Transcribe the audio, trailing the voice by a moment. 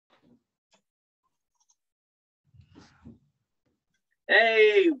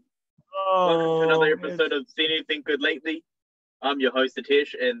Hey, welcome to another Oh, episode of Seen Anything Good Lately. I'm your host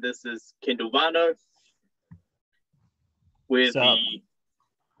Atish, and this is Kendall Vano. We're so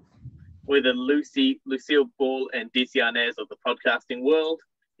the Lucille Ball and DC Arnaz of the podcasting world.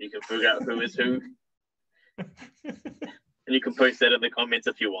 You can figure out who is who, and you can post that in the comments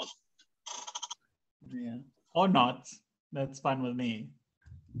if you want. yeah, or not. That's fine with me.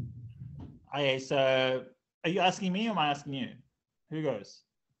 Okay, so are you asking me or am I asking you? Who goes?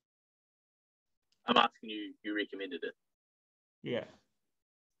 I'm asking you. You recommended it. Yeah.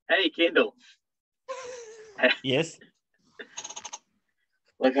 Hey, Kendall. Yes.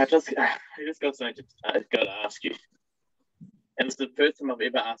 Look, I just got something I've got to ask you, and it's the first time I've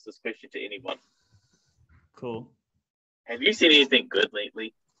ever asked this question to anyone. Cool. Have you seen anything good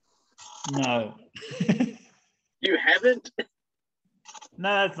lately? No. You haven't?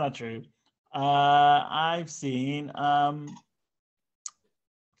 No, that's not true. I've seen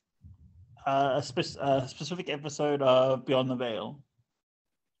a specific episode of Beyond the Veil.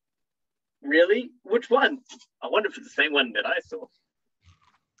 Really? Which one? I wonder if it's the same one that I saw.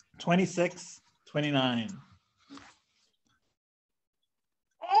 26, 29.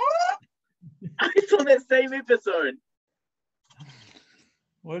 I saw that same episode.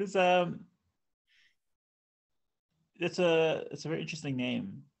 What is it's a very interesting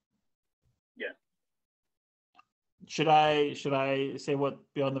name. Yeah. Should I say what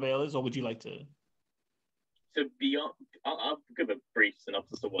Beyond the Veil is, or would you like to? So I'll give a brief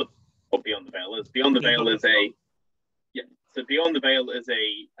synopsis of what Beyond the Veil is. Beyond the Veil is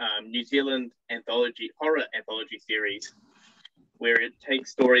a New Zealand horror anthology series where it takes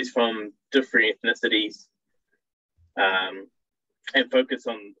stories from different ethnicities and focus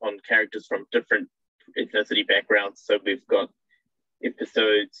on characters from different ethnicity backgrounds. So we've got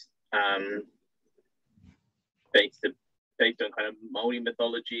episodes based on kind of Maori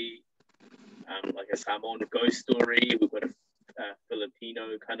mythology, like a Samoan ghost story. We've got a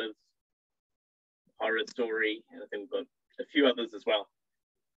Filipino kind of horror story, and I think we've got a few others as well.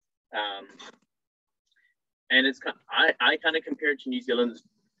 And it's I kind of compare it to New Zealand.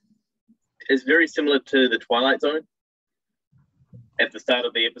 It's very similar to the Twilight Zone. At the start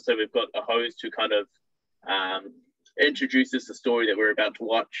of the episode, we've got a host who kind of introduces the story that we're about to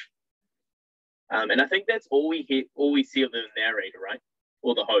watch. And I think that's all we see of the narrator, right?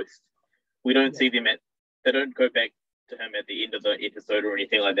 Or the host. We don't see them they don't go back to him at the end of the episode or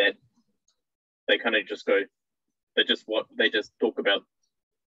anything like that. They kind of just go, they just talk about,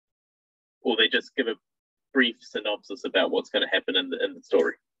 or they just give a brief synopsis about what's going to happen in the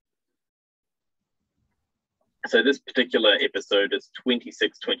story. So this particular episode is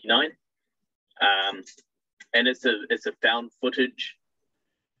 2629. And it's a found footage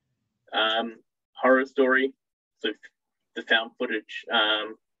horror story. So the found footage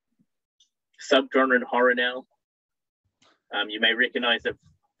subgenre in horror now. You may recognize it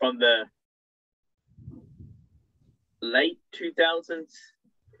from the late 2000s,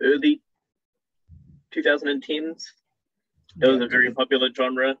 early 2010s. It was a very popular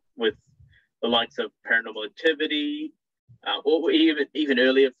genre with the likes of Paranormal Activity, or even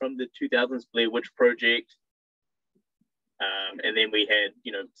earlier from the 2000s, Blair Witch Project. And then we had,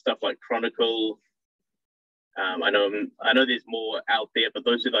 stuff like Chronicle. I know there's more out there, but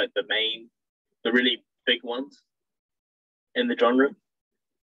those are like the really big ones in the genre.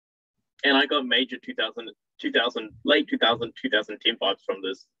 And I got major 2010 vibes from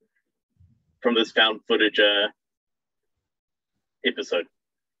this found footage episode.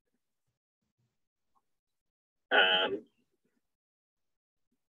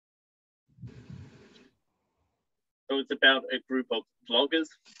 So it's about a group of vloggers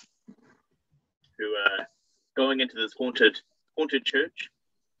who are going into this haunted church.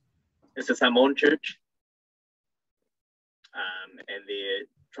 It's a Samoan church. And they're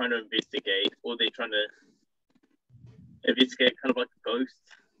trying to investigate kind of like a ghost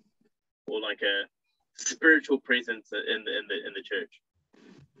or like a spiritual presence in the church.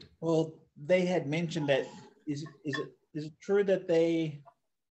 Well, they had mentioned that is it true that they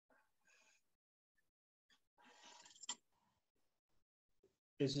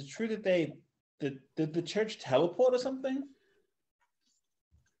did the church teleport or something?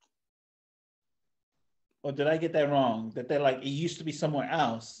 Or did I get that wrong? That they're like, it used to be somewhere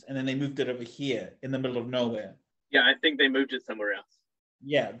else, and then they moved it over here in the middle of nowhere. Yeah, I think they moved it somewhere else.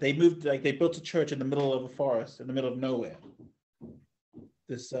 Yeah, they built a church in the middle of a forest, in the middle of nowhere.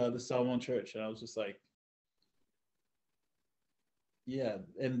 The Salmon Church, and I was just like, yeah.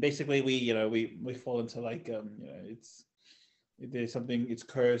 And basically, we fall into like, there's something. It's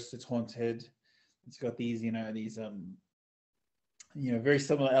cursed. It's haunted. It's got these very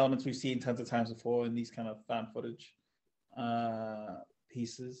similar elements we've seen tons of times before in these kind of found footage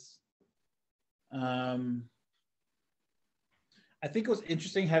pieces. I think it was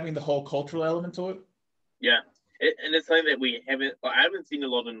interesting having the whole cultural element to it. Yeah, and it's something that I haven't seen a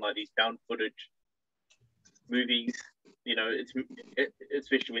lot in like these found footage movies.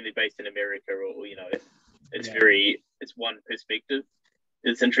 Especially when they're based in America, or it's one perspective.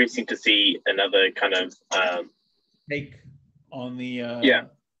 It's interesting to see another kind of take on the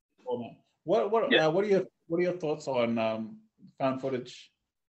format. What are your thoughts on found footage?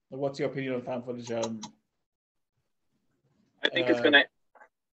 What's your opinion on found footage? I think it's gonna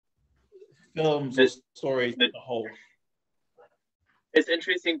films or stories as a whole. It's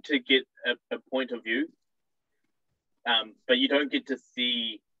interesting to get a point of view, but you don't get to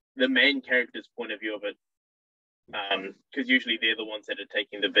see the main character's point of view of it, because usually they're the ones that are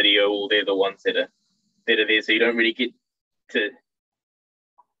taking the video, or they're the ones that are there, so you don't really get to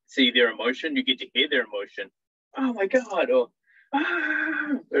see their emotion. You get to hear their emotion. Oh my god, or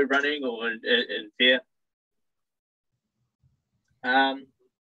running, or in fear. I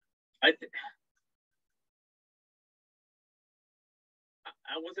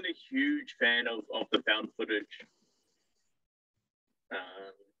wasn't a huge fan of the found footage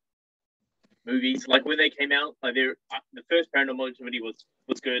movies. Like when they came out, like the first Paranormal Activity was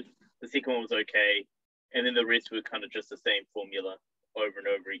good. The second one was okay, and then the rest were kind of just the same formula over and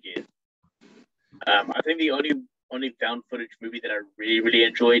over again. I think the only found footage movie that I really, really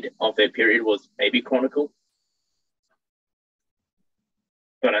enjoyed of that period was maybe Chronicle,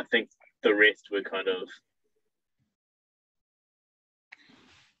 but I think the rest were kind of.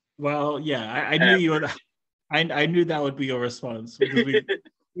 Well, yeah, I knew you would. I knew that would be your response, because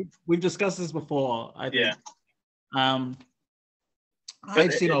we've discussed this before. I think. Yeah.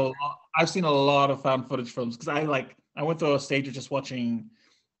 I've seen a lot of found footage films, because I went through a stage of just watching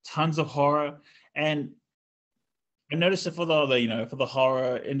tons of horror, and I noticed that for the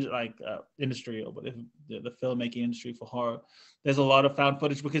horror industry, or the filmmaking industry for horror, there's a lot of found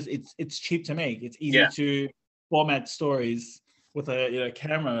footage because it's cheap to make. It's easy to format stories with a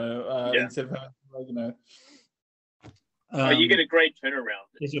camera instead of having you get a great turnaround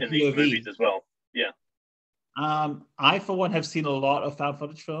in these movies as well. Yeah. I, for one, have seen a lot of found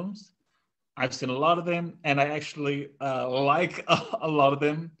footage films. I've seen a lot of them, and I actually like a lot of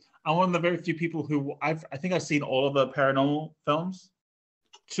them. I'm one of the very few people who I think I've seen all of the paranormal films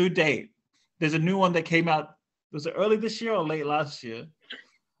to date. There's a new one that came out. Was it early this year or late last year?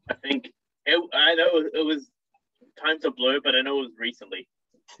 I think I know it was times a blur, but I know it was recently.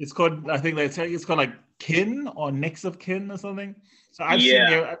 It's called, I think it's called like Kin or Next of Kin or something. So I've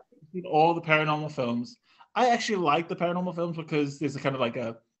seen all the paranormal films. I actually like the paranormal films because there's a kind of like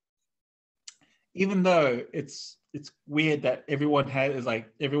even though it's weird that everyone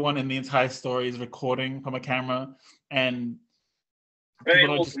in the entire story is recording from a camera, and they're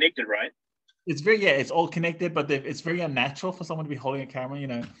all connected, right? It's all connected, but it's very unnatural for someone to be holding a camera.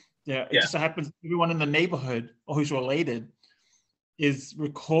 It just so happens everyone in the neighborhood or who's related is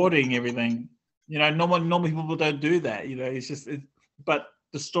recording everything. Normally people don't do that. It's just. But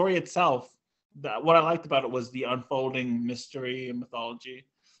the story itself, what I liked about it was the unfolding mystery and mythology.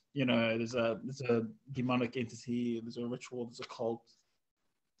 There's a demonic entity, there's a ritual, there's a cult.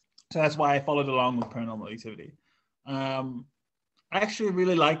 So that's why I followed along with Paranormal Activity. I actually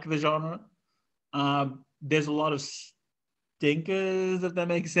really like the genre. There's a lot of stinkers, if that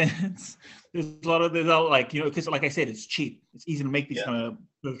makes sense. Because like I said, it's cheap. It's easy to make these kind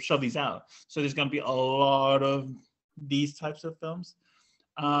of shove these out. So there's going to be a lot of these types of films.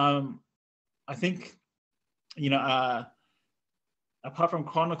 I think, apart from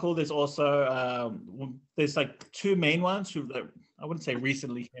Chronicle, there's also there's like two main ones who I wouldn't say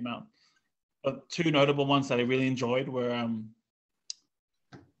recently came out, but two notable ones that I really enjoyed were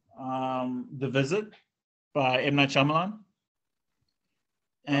The Visit by M. Night Shyamalan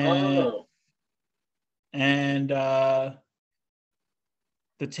and The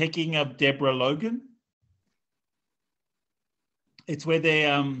Taking of Deborah Logan. It's where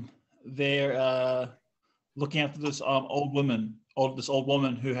they're looking after this old woman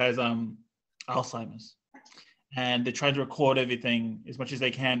who has Alzheimer's, and they're trying to record everything as much as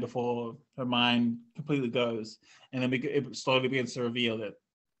they can before her mind completely goes, and then it slowly begins to reveal that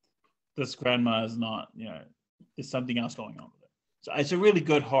this grandma is not, there's something else going on with it. So it's a really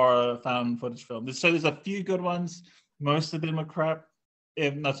good horror found footage film. There's a few good ones. Most of them are crap,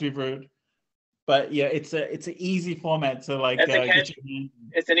 if not to be rude. But yeah, it's an easy format to like.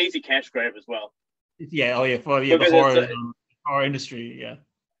 It's an easy cash grab as well. For the horror industry, yeah.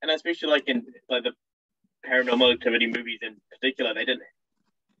 And especially like in like Paranormal Activity movies in particular, they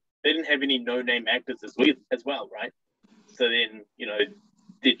didn't have any no-name actors as well, right? So then,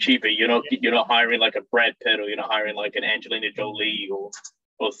 they're cheaper. You're not hiring like a Brad Pitt, or you're not hiring like an Angelina Jolie or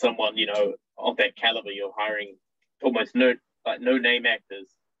someone, of that caliber. You're hiring almost no-name actors.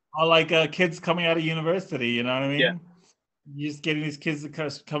 Or like kids coming out of university, you know what I mean? Yeah. You're just getting these kids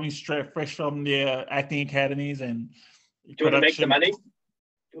coming straight fresh from their acting academies and do you want to make the money?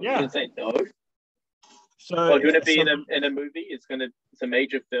 Yeah. You say no. So do you want to be in a movie? It's a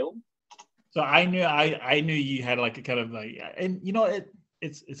major film. So I knew you had like a kind of like, and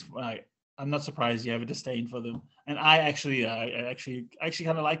it's like, I'm not surprised you have a disdain for them, and I actually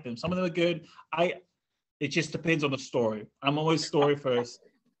kind of like them. Some of them are good. It just depends on the story. I'm always story first.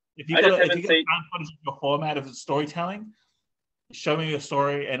 If you got your format of storytelling, show me your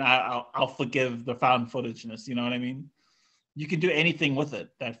story, and I'll forgive the found footageness. You know what I mean? You can do anything with it.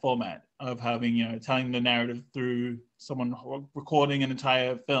 That format of having telling the narrative through someone recording an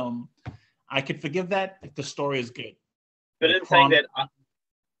entire film. I could forgive that if the story is good. But in saying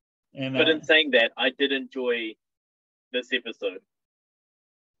that, I did enjoy this episode.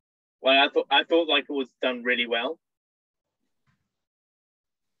 Well, I thought like it was done really well.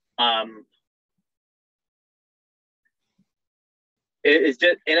 It's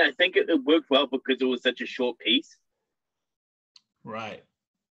just, and I think it worked well because it was such a short piece. Right.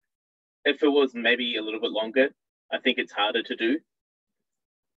 If it was maybe a little bit longer, I think it's harder to do.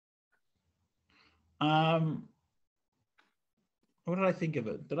 What did I think of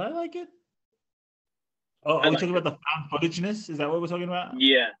it? Did I like it? Oh, are we talking about the found footageness? Is that what we're talking about?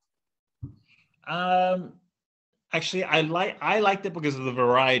 Yeah. Actually, I liked it because of the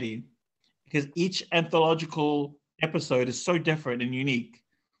variety. Because each anthological episode is so different and unique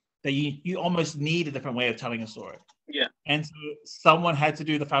that you almost need a different way of telling a story. Yeah. And so someone had to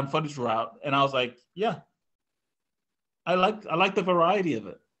do the found footage route, and I was like, yeah, I like the variety of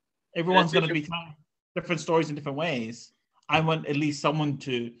it. Everyone's going to be telling different stories in different ways. I want at least someone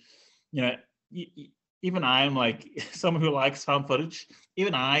to, even I'm like someone who likes found footage.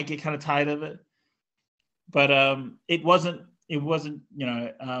 Even I get kind of tired of it, but it wasn't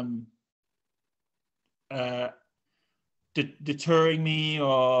deterring me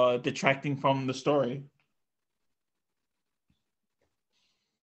or detracting from the story.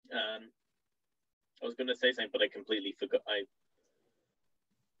 I was going to say something, but I completely forgot. I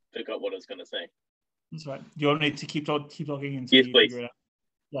forgot what I was going to say. That's right. Do you want me to keep talking until yes, you please. figure it out?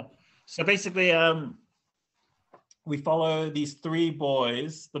 Yeah. So basically, we follow these three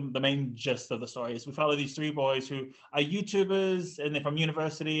boys. The main gist of the story is we follow these three boys who are YouTubers, and they're from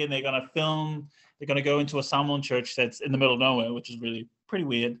university, and they're going to film. They're going to go into a Samoan church that's in the middle of nowhere, which is really pretty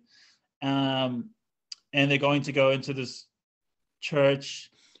weird. And they're going to go into this church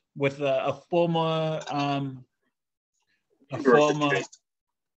with a former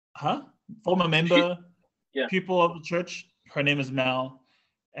member, pupil of the church. Her name is Mel.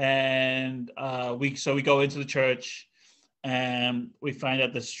 And we go into the church, and we find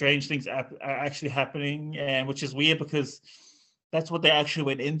out that strange things are actually happening, and which is weird because that's what they actually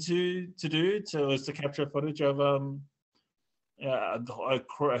went into to do, to capture footage of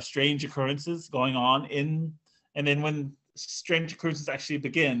strange occurrences going on and then when strange occurrences actually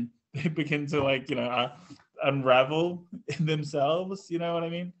begin, they begin to unravel in themselves. You know what I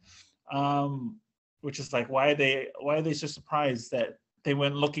mean? Which is like, why are they so surprised that they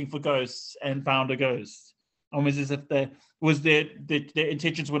went looking for ghosts and found a ghost? Almost as if their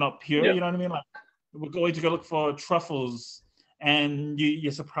intentions were not pure. Yeah. You know what I mean? Like, we're going to go look for truffles, and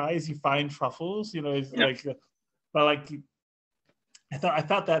you're surprised you find truffles. Like, but like, I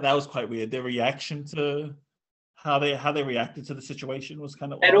thought that was quite weird. Their reaction to how they reacted to the situation was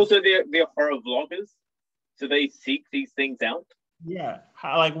kind of. And also, they're horror vloggers, so they seek these things out. Yeah,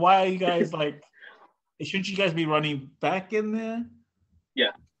 why are you guys like? Shouldn't you guys be running back in there?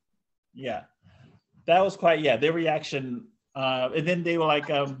 Yeah, that was quite. Yeah, their reaction, and then they were like,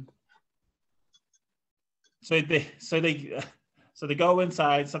 so they go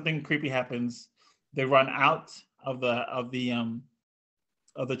inside. Something creepy happens. They run out of the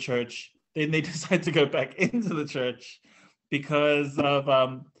church. Then they decide to go back into the church because of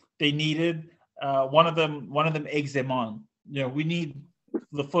they needed one of them eggs them on. We need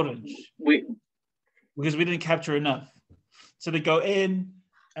the footage because we didn't capture enough. So they go in,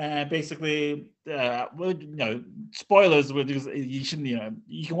 and basically, spoilers. You shouldn't.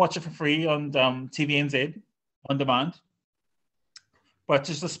 You can watch it for free on TVNZ on demand. But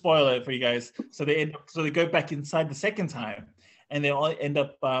just to spoil it for you guys, so they go back inside the second time, and they all end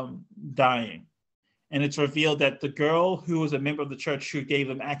up dying. And it's revealed that the girl who was a member of the church who gave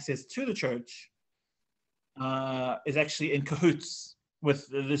them access to the church is actually in cahoots with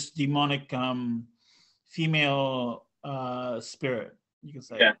this demonic female spirit, you can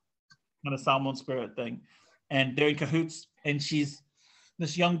say. Yeah. Kind of salmon spirit thing. And they're in cahoots. And she's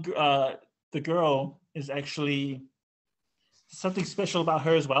this young, the girl is actually something special about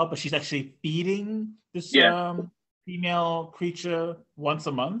her as well, but she's actually feeding this female creature once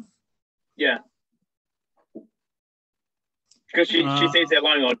a month. Yeah. Because she says that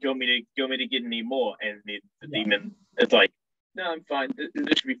line, "Oh, do you want me to get any more?" And the demon, it's like, "No, I'm fine.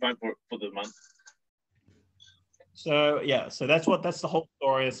 This should be fine for the month." So that's the whole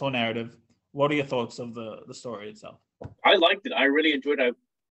story, this whole narrative. What are your thoughts of the story itself? I liked it. I really enjoyed it.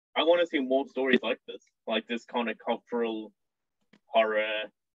 I want to see more stories like this kind of cultural horror,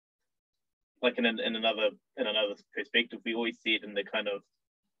 like in another perspective. We always see it in the kind of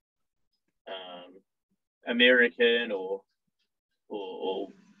American or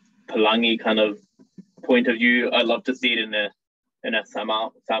Palangi kind of point of view. I love to see it in a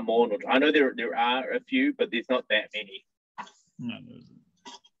Samoan. I know there are a few, but there's not that many. No, there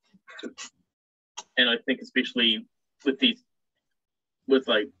isn't. And I think especially with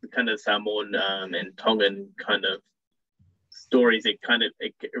like the kind of Samoan and Tongan kind of stories, it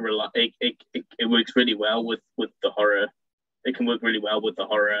works really well with the horror. It can work really well with the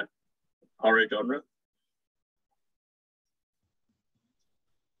horror genre.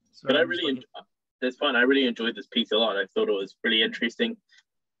 So but that's fine. I really enjoyed this piece a lot. I thought it was really interesting.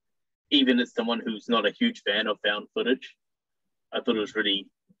 Even as someone who's not a huge fan of found footage, I thought it was really,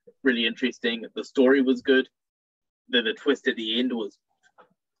 really interesting. The story was good. The twist at the end was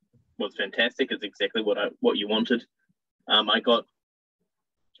fantastic. It's exactly what you wanted. I got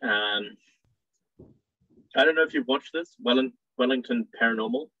I don't know if you've watched this, Wellington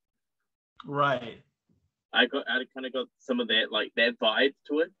Paranormal. Right. I kind of got some of that vibe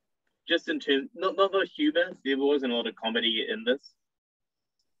to it. Just in terms, not the humor. There wasn't a lot of comedy in this,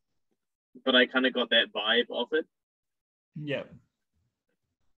 but I kind of got that vibe of it. Yeah.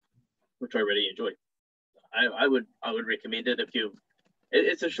 Which I really enjoyed. I would recommend it if you.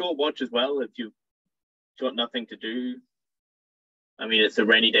 It's a short watch as well if you've got nothing to do. I mean, it's a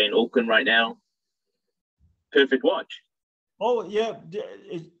rainy day in Auckland right now. Perfect watch. Oh yeah,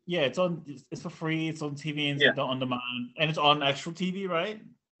 it's on. It's for free. It's on TV and on demand, and it's on actual TV, right?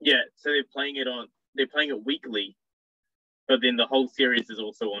 Yeah, so they're playing it weekly, but then the whole series is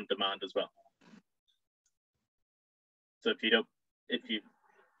also on demand as well. So if you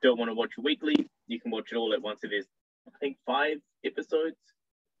don't want to watch it weekly, you can watch it all at once. There's, I think, 5 episodes.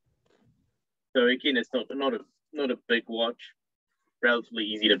 So again, it's not a big watch, relatively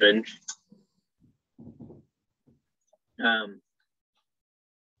easy to binge.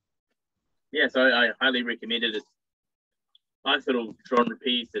 So I highly recommend it. It's a nice little genre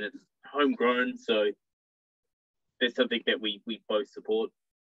piece, and it's homegrown, so there's something that we both support.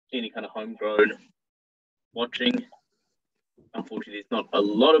 Any kind of homegrown watching. Unfortunately, there's not a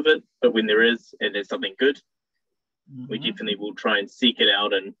lot of it, but when there is, and there's something good, we definitely will try and seek it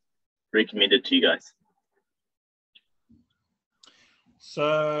out and recommend it to you guys.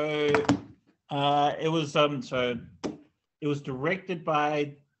 So it was directed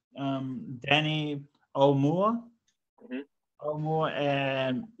by Danny Olmoor. Olmoor,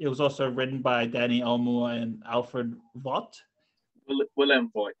 and it was also written by Danny Olmoor and Alfred Vogt. Willem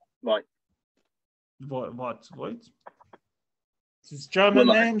Vogt. Vogt. It's German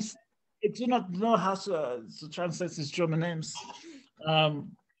names. It's not how to translate these German names. But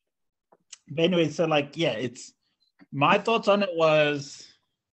anyway, so it's my thoughts on it was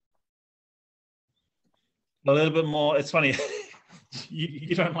a little bit more. It's funny.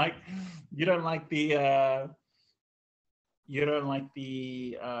 you don't like the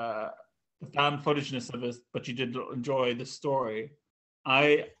found footageness of it, but you did enjoy the story.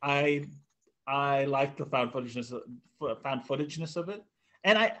 I like the found footageness of it,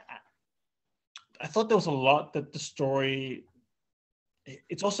 and I thought there was a lot that the story.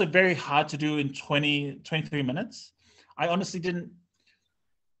 It's also very hard to do in 23 minutes. I honestly didn't.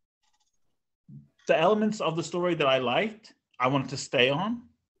 The elements of the story that I liked, I wanted to stay on.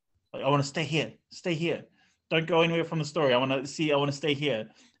 I want to stay here. Don't go anywhere from the story. I want to stay here.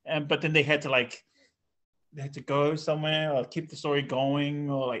 But then they had to go somewhere or keep the story going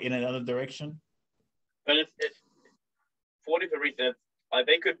or in another direction. But it's for whatever reason,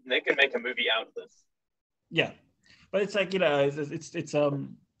 they could make a movie out of this. Yeah, but it's it's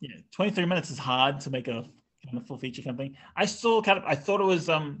 23 minutes is hard to make a kind of full feature kind of thing. I thought it was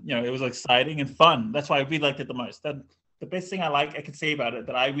it was exciting and fun. That's why I really liked it the most. The best thing I could say about it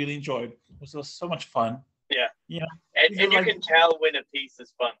that I really enjoyed was it was so much fun. Yeah. Yeah, and you like, can tell when a piece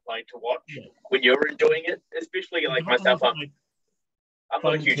is fun, like to watch when you're enjoying it. Especially like myself, I'm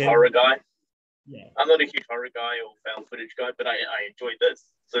not a huge horror guy. Yeah, I'm not a huge horror guy or found footage guy, but I enjoy this.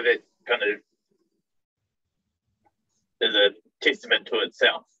 So that kind of is a testament to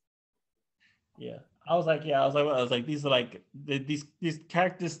itself. Yeah, I was like, these are like these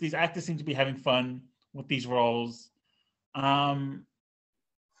characters, these actors seem to be having fun with these roles.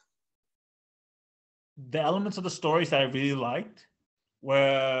 The elements of the stories that I really liked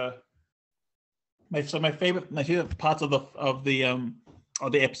were my favorite parts of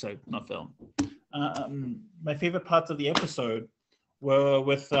the episode, not film. My favorite parts of the episode were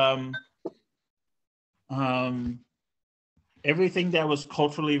with everything that was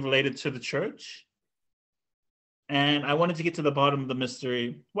culturally related to the church. And I wanted to get to the bottom of the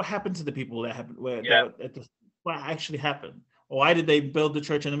mystery. What happened to the people that happened? What actually happened? Why did they build the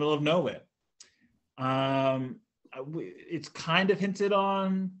church in the middle of nowhere? It's kind of hinted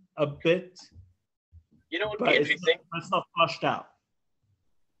on a bit. You know what would be interesting? It's not flushed out.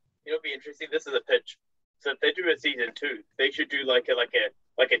 You know what would be interesting? This is a pitch. So if they do a season 2, they should do like a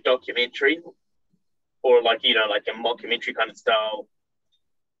documentary, or like like a mockumentary kind of style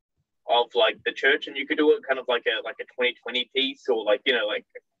of like the church, and you could do it kind of like a 2020 piece, or like a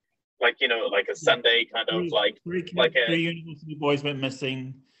Sunday kind of three university boys went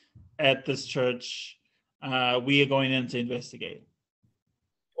missing at this church. We are going in to investigate.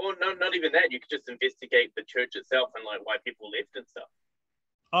 Or no, not even that. You could just investigate the church itself and like why people left and stuff.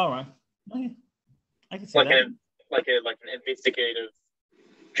 All right, okay. I can see that. Like an investigative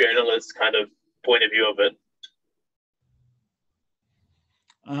journalist kind of point of view of it.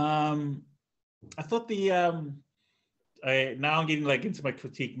 I thought now I'm getting like into my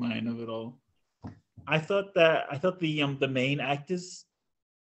critique mind of it all. I thought the main actors,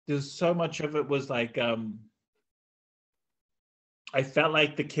 there's so much of it was like I felt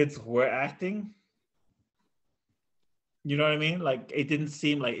like the kids were acting. You know what I mean? Like it didn't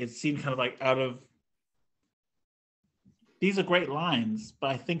seem like, it seemed kind of like out of, these are great lines, but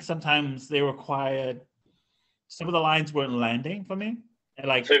I think sometimes they required, some of the lines weren't landing for me. And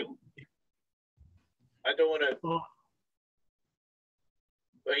like, so, I don't want to.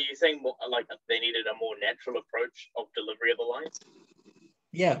 Are you saying more, like they needed a more natural approach of delivery of the lines?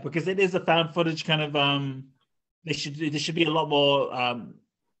 Yeah, because it is a found footage kind of. There should be a lot more.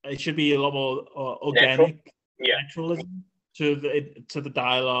 It should be a lot more organic, naturalism to the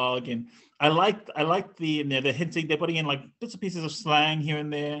dialogue, and I like the hinting they're putting in, like bits and pieces of slang here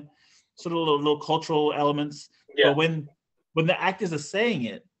and there, sort of little cultural elements. Yeah. But when the actors are saying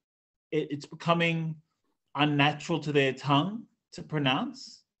it, it's becoming unnatural to their tongue to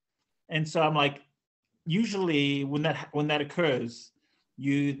pronounce, and so I'm like, usually when that occurs,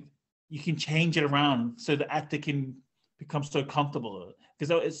 you can change it around so the actor can become so comfortable.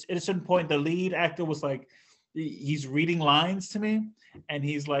 Because at a certain point, the lead actor was like, he's reading lines to me, and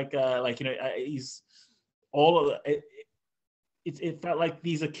he's like he's all of it. It felt like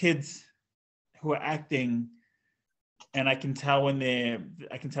these are kids who are acting, and I can tell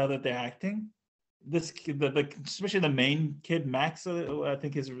that they're acting. Especially the main kid, Max, I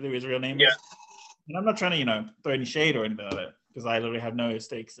think his real name is. And I'm not trying to throw any shade or anything like that, because I literally have no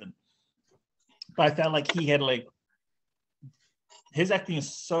stakes in. But I felt like he had like, his acting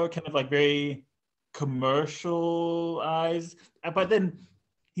is so kind of like very commercialized, but then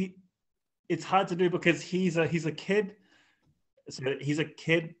it's hard to do because he's a kid. So he's a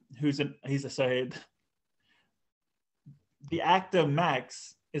kid the actor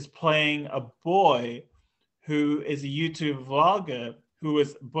Max is playing a boy who is a YouTube vlogger who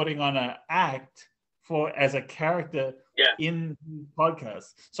is putting on an act as a character in the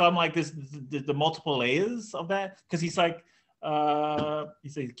podcast. So I'm like, the multiple layers of that, because he's like, he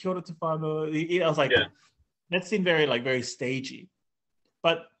says "Kia ora te whānau." I was like, that seemed very stagey,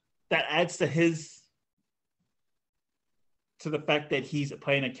 but that adds to the fact that he's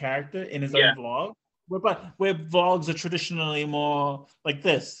playing a character in his own vlog. Where vlogs are traditionally more like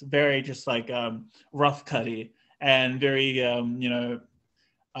this, very just like rough cutty and very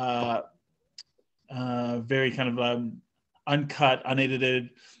very kind of uncut,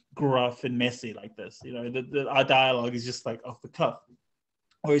 unedited, gruff and messy like this. Our dialogue is just like off the cuff.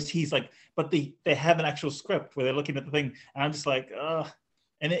 Whereas he's like, but they have an actual script where they're looking at the thing, and I'm just like,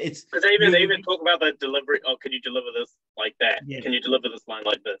 and it's because they even talk about the delivery. Oh, can you deliver this like that? Yeah. Can you deliver this line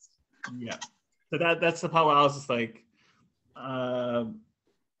like this? Yeah. So that's the part where I was just like,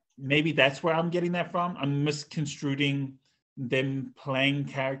 maybe that's where I'm getting that from. I'm misconstruing them playing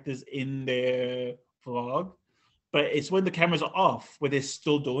characters in their vlog, but it's when the cameras are off where they're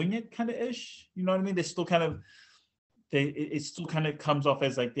still doing it, kind of ish. You know what I mean? They're still kind of it still kind of comes off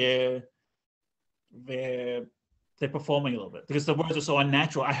as like they're performing a little bit because the words are so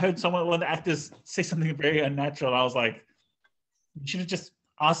unnatural. I heard one of the actors say something very unnatural, and I was like, you should have just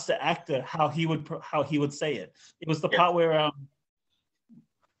asked the actor how he would say it. It was the part where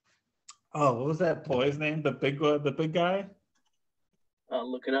what was that boy's name? The big guy.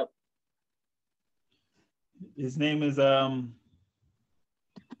 I'll look it up. His name is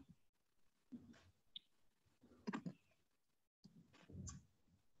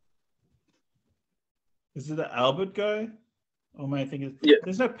Is it the Albert guy? Oh my, I think it's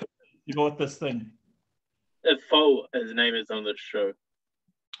there's no picture to go with this thing. Fo, his name is on the show.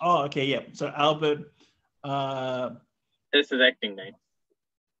 Oh, okay, yeah. So Albert that's his acting name.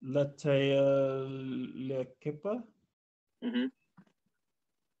 Lekepa? Mm-hmm.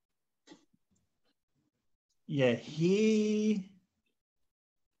 Yeah, he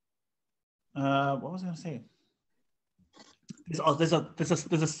what was I gonna say?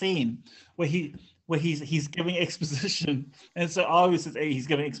 There's a scene where he's giving exposition, and so obviously he's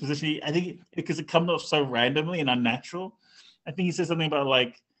giving exposition. I think because it comes off so randomly and unnatural. I think he says something about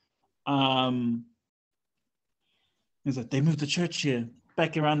like, he's like, they moved the church here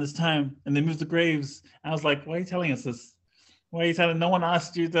back around this time, and they moved the graves. And I was like, why are you telling us this? Why are you telling? No one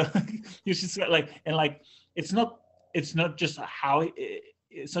asked you to. You just like, and like, it's not just how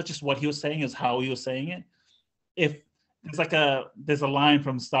it's not just what he was saying, is how he was saying it. If there's a line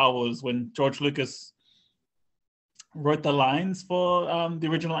from Star Wars when George Lucas wrote the lines for the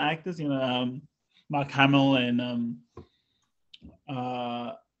original actors, Mark Hamill and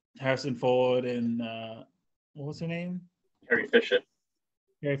Harrison Ford and what was her name? Carrie Fisher.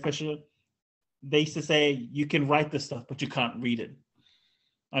 They used to say, you can write this stuff, but you can't read it.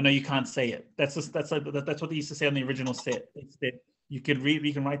 I know you can't say it. That's what they used to say on the original set. They said, you can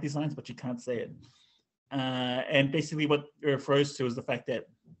write these lines, but you can't say it. And basically what it refers to is the fact that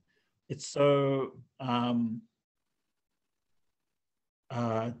it's so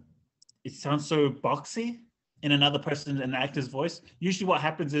it sounds so boxy in another person, an actor's voice. Usually what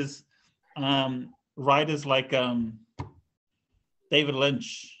happens is writers like David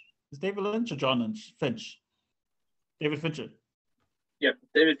Lynch. Is David Lynch or John Lynch? David Fincher. Yeah,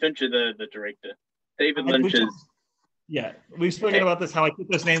 David Fincher, the director. David Lynch is... Yeah, we've spoken about this, how I get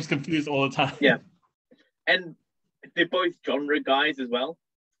those names confused all the time. Yeah. And they're both genre guys as well.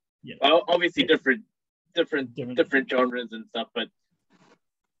 Yeah. Well, obviously different genres and stuff, but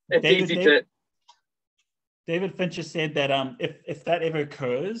it's easy to... David Fincher said that if that ever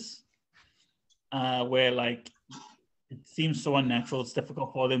occurs, where like it seems so unnatural, it's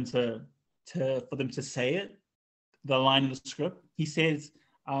difficult for them to say it, the line in the script. He says,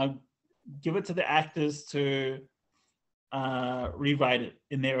 give it to the actors to rewrite it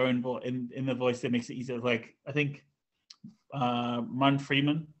in their own voice, in the voice that makes it easier. Like I think Martin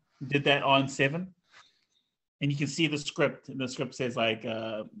Freeman did that on Seven, and you can see the script, and the script says like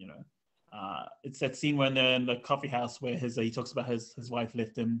it's that scene when they're in the coffee house where he talks about his wife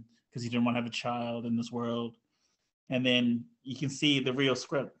left him because he didn't want to have a child in this world, and then you can see the real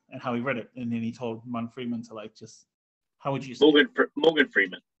script and how he read it, and then he told Martin Freeman to like just, how would you say Morgan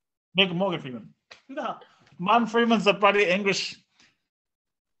Freeman. Morgan Freeman. No, Martin Freeman's a bloody English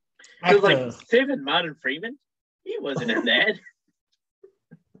actor. Like Seven, Martin Freeman, he wasn't in that.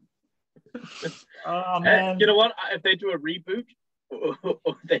 Oh man! You know what? If they do a reboot,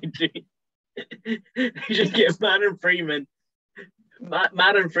 or they do, you should get Martin Freeman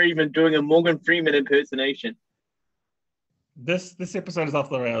doing a Morgan Freeman impersonation. This episode is off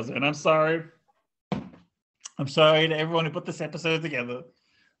the rails, and I'm sorry. I'm sorry to everyone who put this episode together.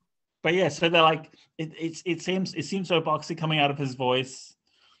 But yeah, so they're like, it seems so boxy coming out of his voice,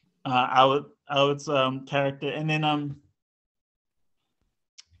 Howard's character, and then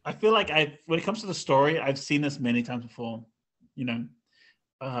I feel like when it comes to the story, I've seen this many times before. We're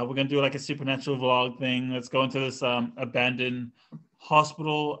gonna do like a supernatural vlog thing. Let's go into this abandoned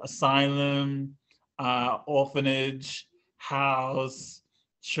hospital, asylum, orphanage, house,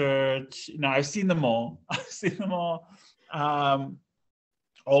 church. I've seen them all.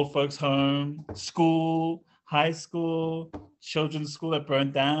 Old folks home, school, high school, children's school that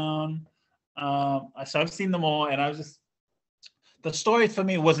burned down. So I've seen them all, and I was just, the story for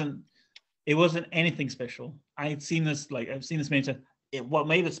me wasn't anything special. I've seen this many times. What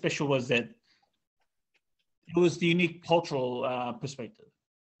made it special was that it was the unique cultural perspective.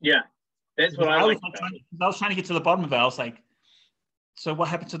 Yeah, that's what I like. I was trying to get to the bottom of it. I was like, so what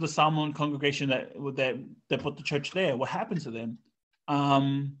happened to the Samoan congregation that put the church there? What happened to them?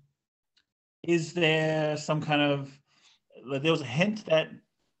 is there some kind of, there was a hint that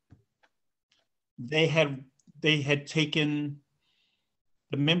they had taken,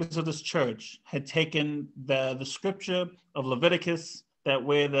 the members of this church had taken the scripture of Leviticus, that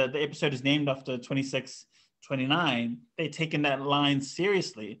where the episode is named after 26:29, they'd taken that line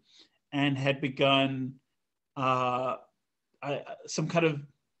seriously and had begun some kind of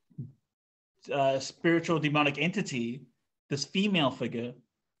spiritual demonic entity, this female figure,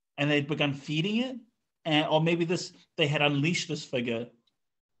 and they'd begun feeding it, or maybe they had unleashed this figure,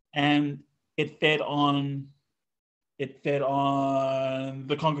 and it fed on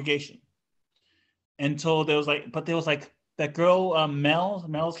the congregation until there was that girl,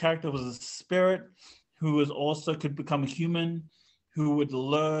 Mel's character was a spirit who was also could become a human, who would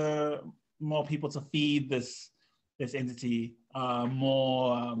lure more people to feed this entity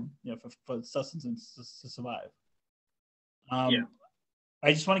more, for sustenance to survive. I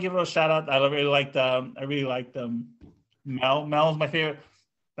just want to give her a shout out. I really liked Mel. Mel's my favorite.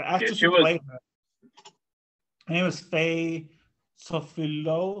 The actress who played her. Her name was Faye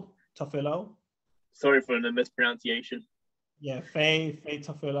Tofilo. Sorry for the mispronunciation. Yeah, Faye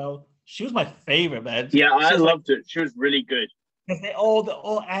Tofilo. She was my favorite, man. Yeah, I loved it. She was really good. They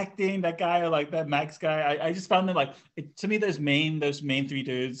all acting, that guy, like that Max guy. I just found them to me, those main three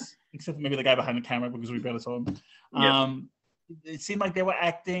dudes, except for maybe the guy behind the camera because we barely saw him. Yeah. It seemed like they were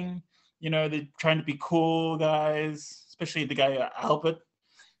acting. They're trying to be cool guys, especially the guy Albert.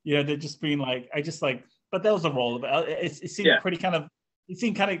 They're just being but that was the role of it. It seemed pretty kind of. It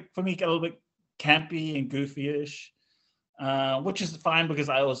seemed kind of for me a little bit campy and goofy-ish. Which is fine because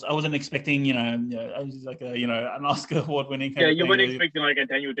I wasn't expecting, I was like an Oscar award winning. Yeah, you weren't expecting like a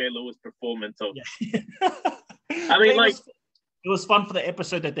Daniel Day-Lewis performance. Yeah. I mean, it was fun for the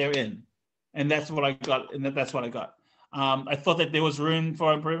episode that they're in, and that's what I got. And that's what I got. I thought that there was room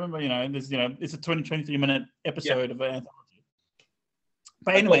for improvement, but it's a 23-minute episode of an anthology.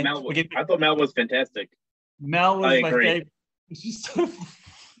 But anyway, I thought Mel was fantastic. Mel was my favorite. She's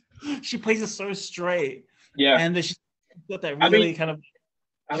she plays it so straight. Yeah, and she's got that really kind of.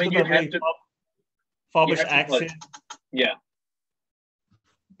 I mean, you have to Fobbish accent. Yeah,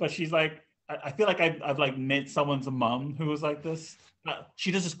 but she's like, I feel like I've met someone's mom who was like this.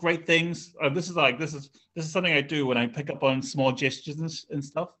 She does this great things. This is something I do when I pick up on small gestures and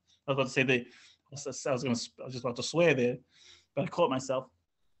stuff. I was about to say I was just about to swear there, but I caught myself.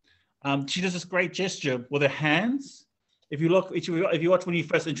 She does this great gesture with her hands. If you watch when you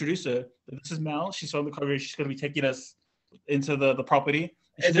first introduce her, this is Mel. She's from the congregation. She's going to be taking us into the property.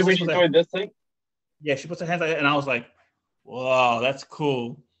 And she's doing this thing? Yeah, she puts her hands out, and I was like, "Wow, that's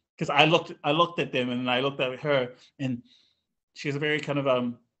cool." Because I looked at them, and I looked at her, and she's a very kind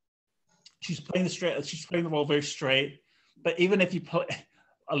of she's playing the role very straight. But even if you play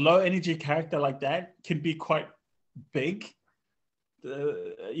a low energy character like that, can be quite big.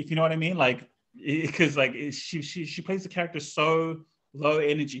 If you know what I mean, because she plays the character so low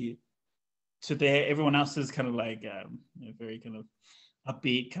energy to everyone else is kind of very kind of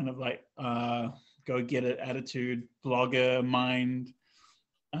upbeat, kind of go get it attitude, blogger mind,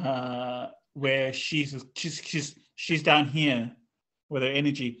 where she's down here with her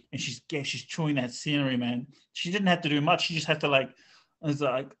energy, and she's chewing that scenery, man. She didn't have to do much. She just had to it's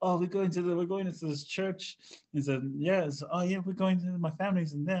like, oh, we're going into this church. He said, yeah. Oh, yeah, we're going to my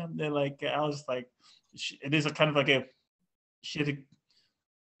family's, and they're like, I was like, it is a kind of she had a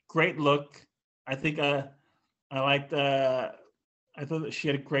great look. I think I liked. I thought that she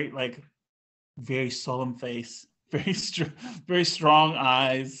had a great, very solemn face, very strong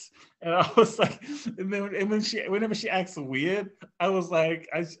eyes, and I was like, whenever she acts weird, I was like,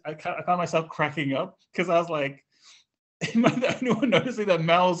 I found myself cracking up because I was like. Am I the only one noticing that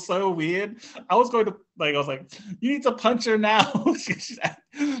Mel's so weird? I was like, you need to punch her now.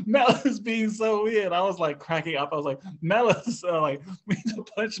 Mel is being so weird. I was like cracking up. I was like, Mel is we need to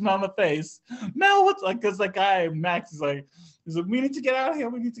punch him on the face. Mel, what's because the guy Max is like, we need to get out of here.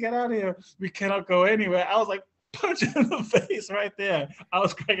 We need to get out of here. We cannot go anywhere. I was like, punch her in the face right there. I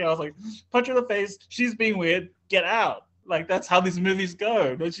was cracking. I was like, punch her in the face. She's being weird. Get out. That's how these movies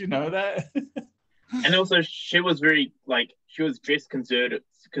go. Don't you know that? And also, she was very she was dressed conservatively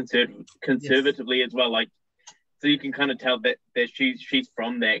as well. So you can kind of tell that she's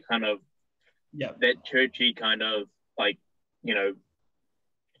from that kind of that churchy kind of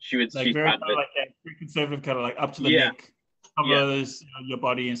she's very kind of very conservative, kind of up to the neck, covers your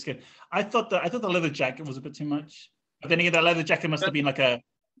body and skin. I thought the leather jacket was a bit too much. But then again, that leather jacket must have been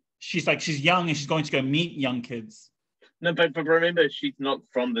she's young and she's going to go meet young kids. No, but remember, she's not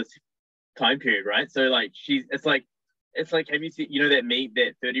from this time period, right? So It's like, have you seen, that meme,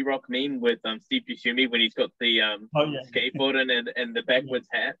 that 30 Rock meme with Steve Buscemi when he's got the skateboard and the backwards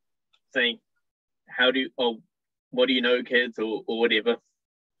hat saying, what do you know, kids, or whatever.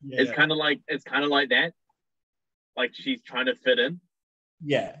 Yeah. It's kind of like that. Like she's trying to fit in.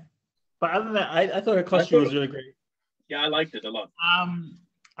 Yeah. But other than that, I thought her costume was really great. Yeah, I liked it a lot.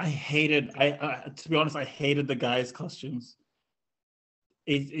 I to be honest, I hated the guys' costumes.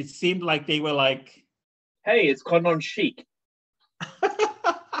 It seemed like they were like, hey, it's cotton on chic.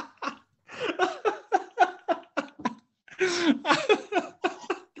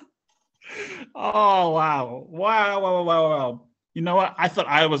 Oh wow. You know what? I thought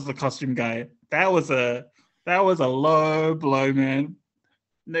I was the costume guy. That was a low blow, man.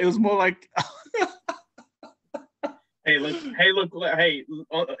 It was more like Hey, look,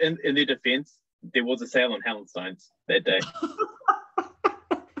 in their defense, there was a sale on Hallenstein's that day.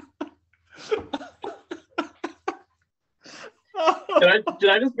 Did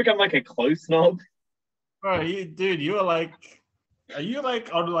I just become like a clothes snob? Bro, you were like, are you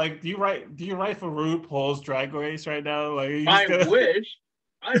like on like do you write for RuPaul's Drag Race right now? Like I wish.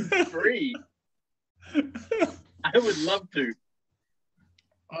 I'm free. I would love to.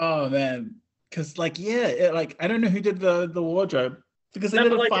 Oh man. Cause like like I don't know who did the wardrobe because they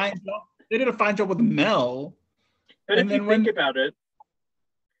did a fine job. They did a fine job with Mel. But if you think about it,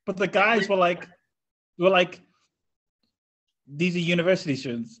 but the guys were like, these are university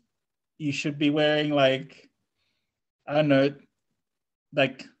students. You should be wearing like, I don't know,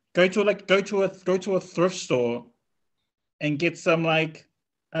 like go to a thrift store and get some like,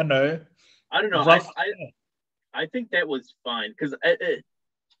 I don't know. I think that was fine because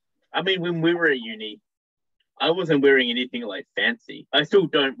I mean, when we were at uni, I wasn't wearing anything like fancy. I still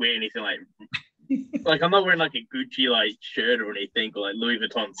don't wear anything like I'm not wearing like a Gucci like shirt or anything or like Louis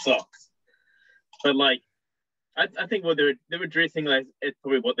Vuitton socks. But like, I think they were dressing like it's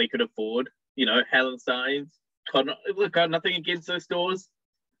probably what they could afford. Hallenstein's. Look, got nothing against those stores,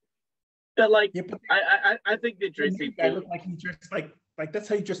 but like, yeah, but I think they're dressing. I look like he dressed like that's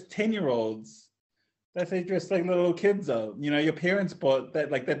how you dress 10-year-olds. That's how you dress like little kids are. Your parents bought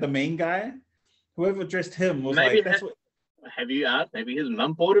that, like that. The main guy, whoever dressed him was maybe like. That's what. Have you asked? Maybe his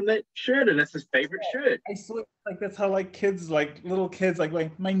mum bought him that shirt, and that's his favorite shirt. I swear, like that's how like kids, like little kids, like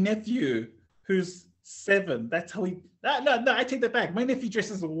my nephew who's 7. That's how he. No, I take that back. My nephew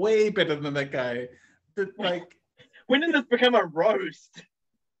dresses way better than that guy. But like, when did this become a roast?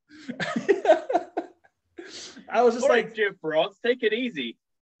 I was just like, Jeff Ross, take it easy.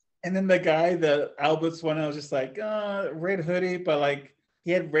 And then the guy, the Alberts one, I was just like, red hoodie, but like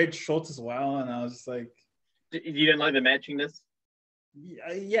he had red shorts as well, and I was just like, you didn't like the matchingness?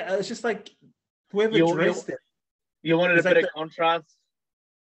 Yeah, it's just like whoever dressed it. You wanted a bit of contrast.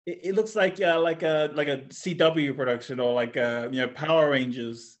 It looks like a CW production or like Power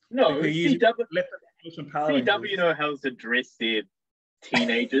Rangers. No, CW know how to dress their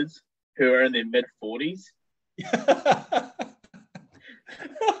teenagers who are in their mid-40s.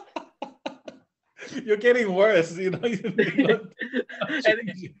 You're getting worse, and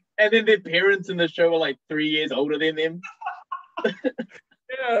then their parents in the show are like 3 years older than them.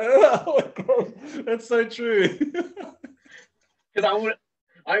 Yeah, oh my God. That's so true. Because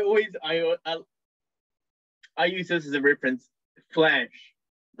I use this as a reference. Flash,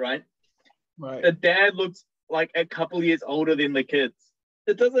 right? Right. The dad looks like a couple years older than the kids.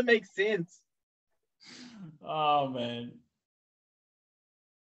 It doesn't make sense. Oh man.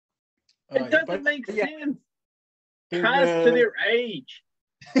 It doesn't make sense. Cast to their age.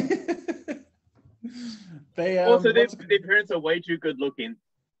 Also, their parents are way too good looking.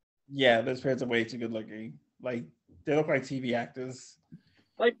 Yeah, those parents are way too good looking. Like they look like TV actors.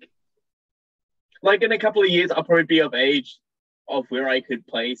 Like in a couple of years, I'll probably be of age of where I could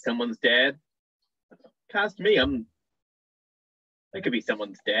play someone's dad. Cast me. I could be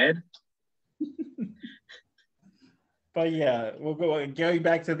someone's dad. But yeah, we'll going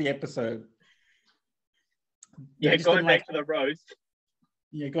back to the episode. Yeah, going back to the roast.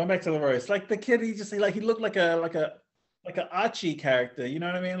 Yeah, going back to the roast. Like the kid, he looked like a Archie character. You know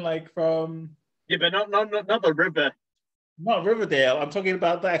what I mean? Like from. Yeah, but not the river. Not Riverdale. I'm talking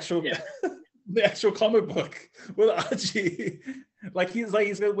about the actual the actual comic book with Archie. he's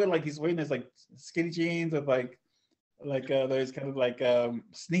wearing his like skinny jeans with like those kind of like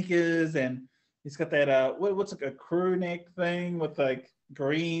sneakers, and he's got that what's like a crew neck thing with like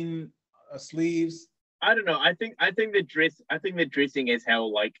green sleeves. I don't know. I think the dressing is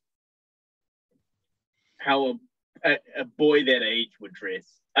how a boy that age would dress.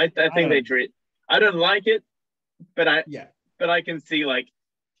 I think they dress. I don't like it, but I can see like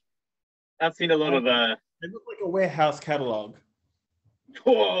I've seen a lot of They look like a warehouse catalog.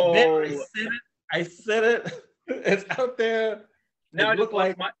 Whoa! There, I said it. It's out there. Now It looked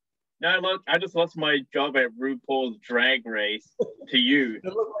like I just lost my job at RuPaul's Drag Race to you.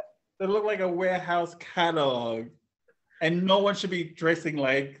 they look like a warehouse catalog, and no one should be dressing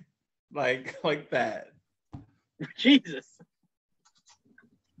like that. Jesus.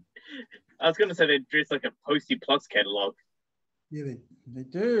 I was gonna say they dress like a Posty Plus catalog. Yeah, they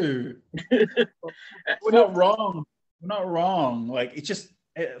do. We're not wrong. We're not wrong. Like it's just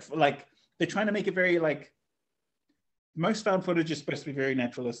like they're trying to make it very like most found footage is supposed to be very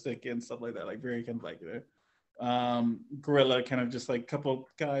naturalistic and stuff like that, like very kind of like guerrilla kind of just like couple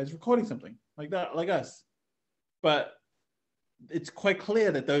guys recording something like that, like us. But it's quite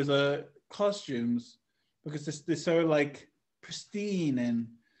clear that those are costumes because they're so like pristine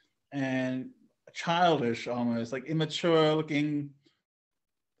and childish, almost like immature looking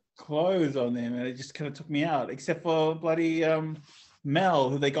clothes on them, and it just kind of took me out. Except for bloody Mel,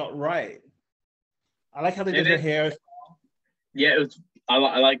 who they got right. I like how they did her hair. Yeah, it was. I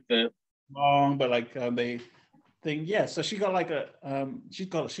like the long, but like they thing. Yeah, so she got like a she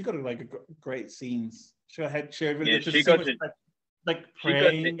got like a great scenes. She got like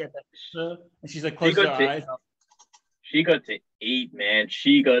praying at that, and she's like closing her eyes. She got to eat, man.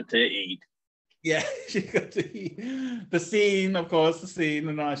 She got to eat. Yeah, she got to eat. The scene, of course, she's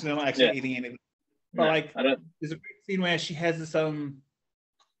not actually eating anything. But there's a great scene where she has this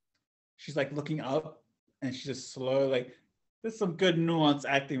she's like looking up and she's just slow, like there's some good nuanced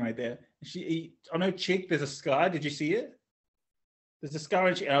acting right there. On her cheek, there's a scar. Did you see it? There's a scar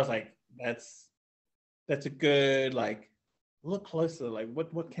on she. I was like, that's a good like look closer. Like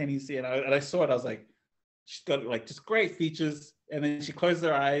what can you see? And I saw it. I was like, she's got like just great features. And then she closes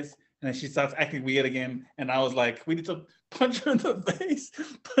her eyes and then she starts acting weird again. And I was like, we need to punch her in the face,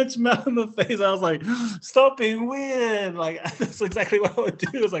 punch Mel in the face. I was like, stop being weird. Like that's exactly what I would do.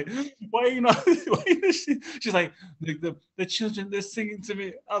 I was like, why are you not? She's like the children, they're singing to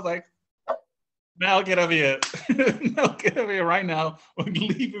me. I was like, Mel, get over here. Mel, get over here right now. We're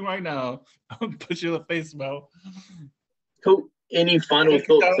leaving right now. I'll put you in the face, Mel. Cool. Any final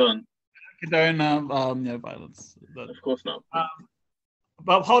thoughts on? Condone violence. But, of course not.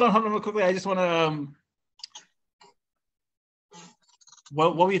 But hold on real quickly. I just want to.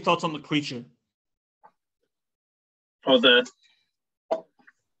 What were your thoughts on the creature? Oh, the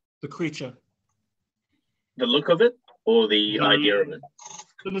creature. The look of it, or the idea of it?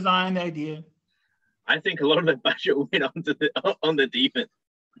 The design, the idea. I think a lot of the budget went on the demon.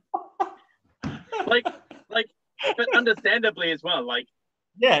 But understandably as well. Like,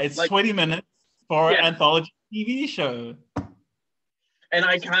 yeah, it's 20 minutes for an anthology TV show. And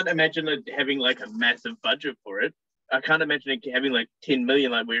I can't imagine it having like a massive budget for it. I can't imagine it having like 10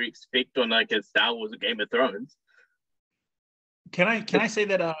 million like we expect on like a Star Wars or Game of Thrones. Can I say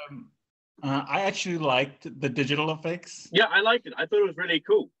that I actually liked the digital effects? Yeah, I liked it. I thought it was really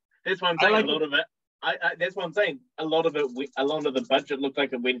cool. That's why I'm saying a lot of it. That's what I'm saying. A lot of the budget looked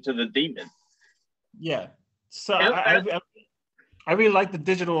like it went to the demon. Yeah. So I really like the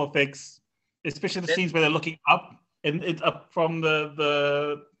digital effects, especially the scenes where they're looking up and it's up from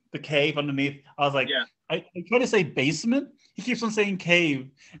the cave underneath. I was like, I try to say basement. He keeps on saying cave,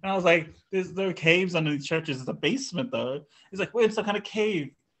 and I was like, there are caves underneath churches. It's a basement though. He's like, wait, it's some kind of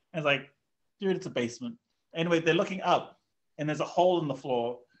cave. I was like, dude, it's a basement. Anyway, they're looking up, and there's a hole in the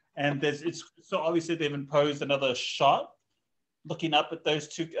floor, and it's so obviously they've imposed another shot looking up at those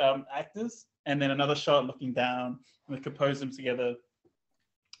two actors, and then another shot looking down, and they compose them together.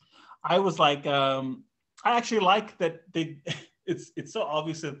 I was like, I actually like that they. It's so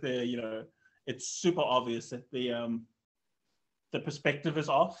obvious that they're it's super obvious that the perspective is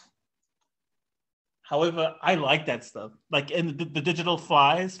off. However, I like that stuff. Like in the digital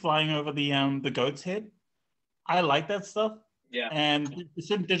flies flying over the goat's head. I like that stuff. Yeah. And there's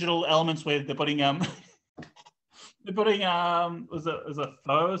certain digital elements where they're putting was a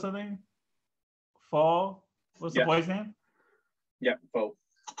Foe or something? Fall? What's the boy's name? Yeah, Foe.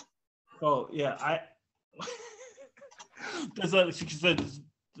 Oh yeah, there's a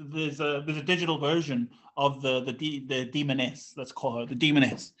digital version of the demoness. Let's call her the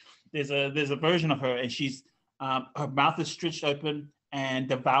demoness. There's a version of her, and she's her mouth is stretched open and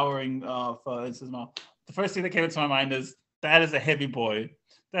devouring his mouth. The first thing that came into my mind is that is a heavy boy.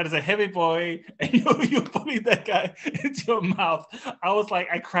 That is a heavy boy, and you're putting that guy into your mouth. I was like,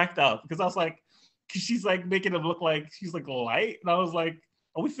 I cracked up because I was like, she's like making him look like she's like light, and I was like,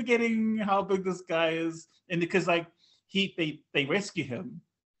 are we forgetting how big this guy is? And because like they rescue him,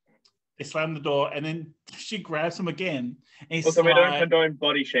 they slam the door, and then she grabs him again. And also, we don't condone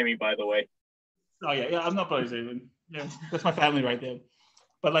body shaming, by the way. Oh yeah, I'm not Brothers even. Yeah, that's my family right there.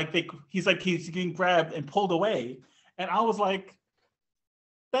 But like he's getting grabbed and pulled away, and I was like,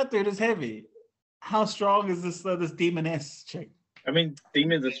 that dude is heavy. How strong is this demoness chick? I mean,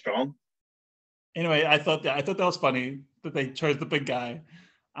 demons are strong. Anyway, I thought that was funny that they chose the big guy.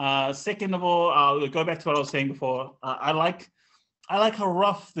 Second of all, I'll go back to what I was saying before. I like how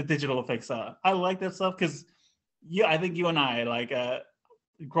rough the digital effects are. I like that stuff because I think you and I like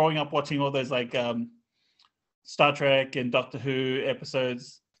growing up watching all those like Star Trek and Doctor Who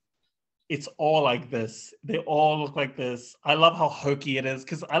episodes. It's all like this. They all look like this. I love how hokey it is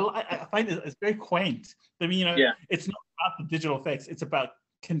because I find it's very quaint. I mean, it's not about the digital effects. It's about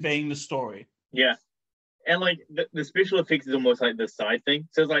conveying the story. Yeah. And like the special effects is almost like the side thing.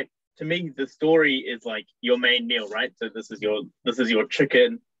 So it's like, to me, the story is like your main meal, right? So this is your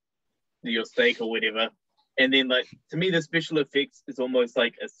chicken, your steak or whatever. And then like, to me, the special effects is almost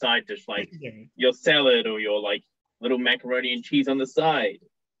like a side dish, like your salad or your like little macaroni and cheese on the side.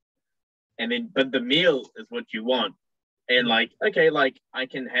 And then, but the meal is what you want. And like, okay, like I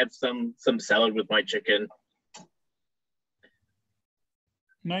can have some salad with my chicken.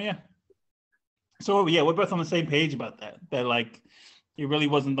 No, yeah. So yeah, we're both on the same page about that. That like, it really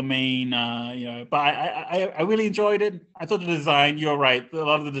wasn't the main, But I really enjoyed it. I thought the design. You're right. A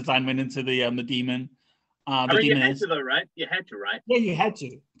lot of the design went into the demon. I mean, you had to though, right? You had to, right? Yeah, you had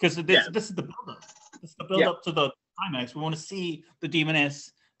to because this is the build-up. This is the build-up to the climax. We want to see the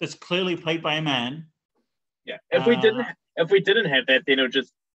demoness that's clearly played by a man. Yeah. If we didn't have that, then it'd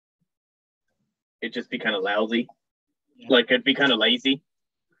just be kind of lousy. Yeah. Like it'd be kind of lazy.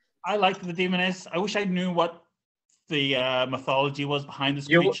 I liked the demoness. I wish I knew what the mythology was behind this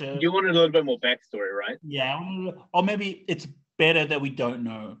creature. You wanted a little bit more backstory, right? Yeah, or maybe it's better that we don't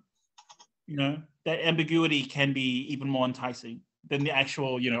know. That ambiguity can be even more enticing than the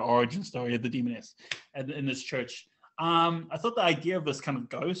actual, origin story of the demoness in this church. I thought the idea of this kind of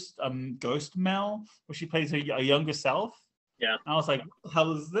ghost Mel, where she plays a younger self. Yeah. I was like, what the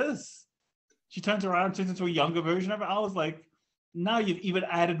hell is this? She turns around, turns into a younger version of it. I was like, now you've even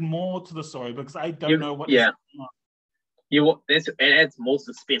added more to the story because I don't know what. Yeah. It adds more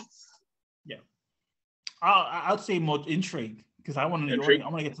suspense. Yeah. I'd say more intrigue because I want to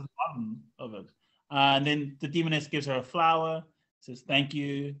get to the bottom of it. And then the demoness gives her a flower, says thank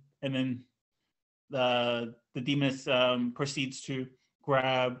you, and then the demoness proceeds to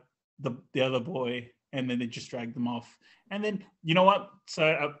grab the other boy, and then they just drag them off. And then you know what?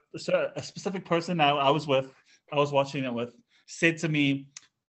 So a specific person I was watching it with said to me,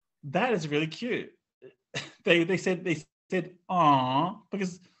 "That is really cute." They said, "Aw,"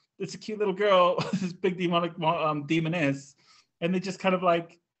 because it's a cute little girl, this big demonic demoness, and they just kind of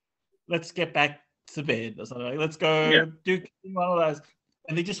like, let's get back to bed or something. Like, let's go do one of those,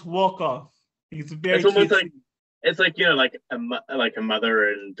 and they just walk off. It's very. It's almost like it's like like a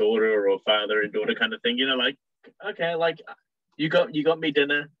mother and daughter or father and daughter kind of thing. Like okay, like you got me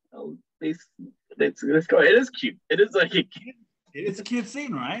dinner. Oh, let's go. It is cute. It is like it's a cute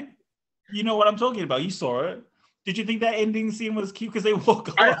scene, right? You know what I'm talking about. You saw it. Did you think that ending scene was cute because they walk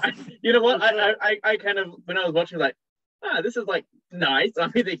off? You know what? I kind of, when I was watching, like, this is like nice.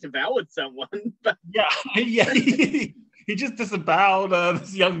 I mean, they devoured someone. But... Yeah. He just disavowed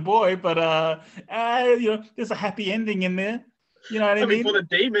this young boy, but there's a happy ending in there. You know what I mean? For the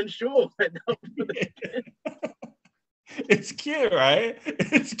demon, sure. But not for the... It's cute, right?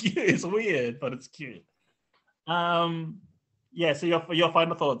 It's cute. It's weird, but it's cute. Yeah. So your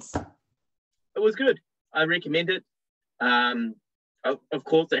final thoughts? It was good. I recommend it. Of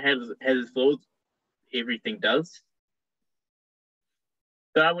course, it has its flaws. Everything does.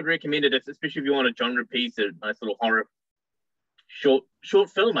 But I would recommend it, especially if you want a genre piece, a nice little horror short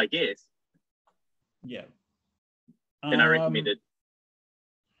film, I guess. Yeah. Then I recommend it.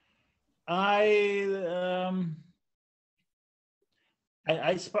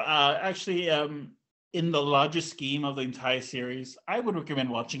 Actually, in the larger scheme of the entire series, I would recommend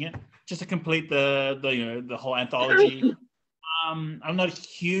watching it just to complete the whole anthology. I'm not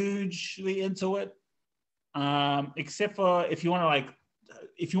hugely into it, except for if you want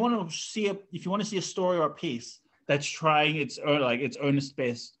to see a story or a piece that's trying its earnest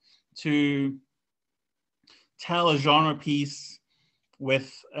best to tell a genre piece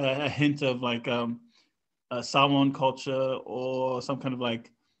with a hint of like Samoan culture or some kind of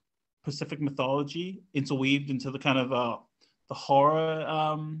like Pacific mythology interweaved into the kind of the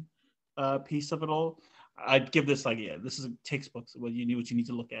horror piece of it all. I'd give this this is a textbook. What you need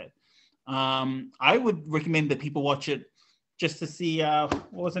to look at. I would recommend that people watch it just to see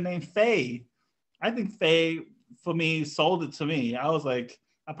what was her name, Faye. I think Faye for me sold it to me. I was like,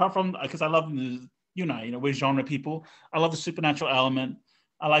 apart from because I love we're genre people. I love the supernatural element.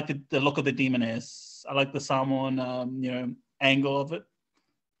 I like the look of the demoness. I like the Samoan angle of it.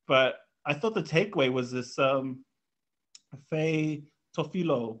 But I thought the takeaway was this Faye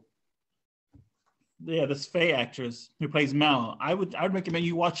Tofilo. Yeah, this Faye actress who plays Mel. I'd recommend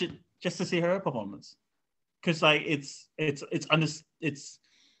you watch it just to see her performance, because like it's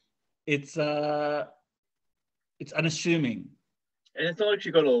unassuming. And it's not like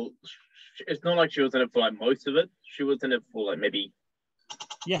she got all. It's not like she was in it for like most of it. She was in it for like maybe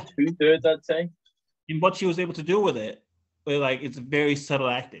 2/3, I'd say. And what she was able to do with it, like it's very subtle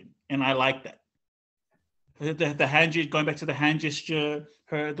acting, and I like that. The hand, going back to the hand gesture,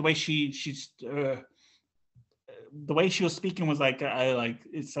 the way the way she was speaking was like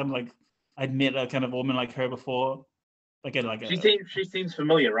it sounded like I'd met a kind of woman like her before. She seems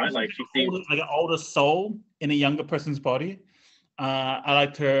familiar, right? Like she seems like an older soul in a younger person's body. I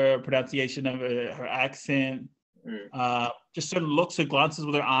liked her pronunciation of her accent. Just certain looks or glances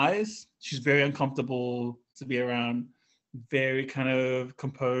with her eyes. She's very uncomfortable to be around. Very kind of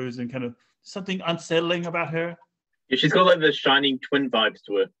composed and kind of something unsettling about her. Yeah, she's got like the Shining twin vibes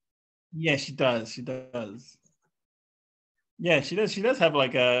to her. Yeah, she does. She does. Yeah, she does. She does have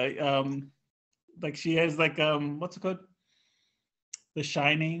like a like she has like what's it called? The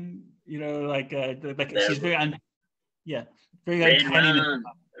Shining. She's very very Red uncanny.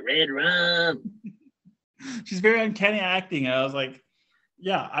 Red Rum. She's very uncanny acting. And I was like,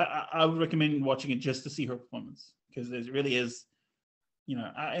 yeah, I would recommend watching it just to see her performance, because it really is,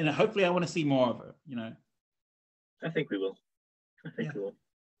 and hopefully I want to see more of her. I think we will. We will.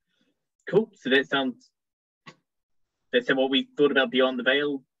 Cool. So that's what we thought about Beyond the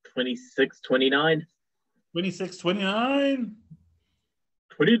Veil. 26, 29. 26, 29.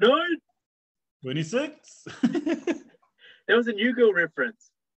 29. 26. That was a New Girl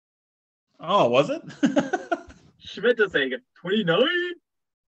reference. Oh, was it? Schmidt is saying 29.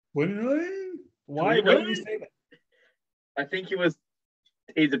 29? Why did you say that? I think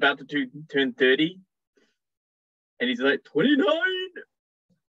he's about to turn 30. And he's like, 29.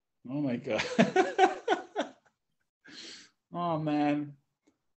 Oh my God. Oh man.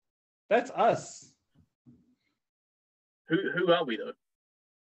 That's us. Who are we though?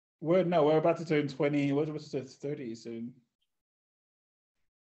 We're about to turn 20. We're about to turn 30 soon.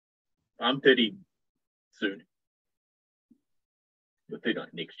 I'm 30 soon. We're 39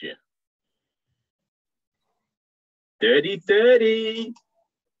 next year. 30.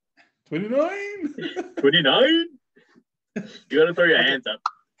 29. 29. You gotta throw your hands up.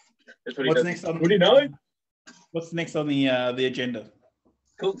 That's what What's next on 29? What's next on the agenda?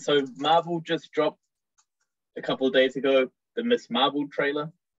 Cool. So Marvel just dropped a couple of days ago the Miss Marvel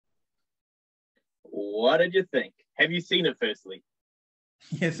trailer. What did you think? Have you seen it firstly?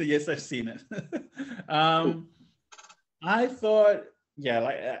 Yes, I've seen it. Cool. I thought,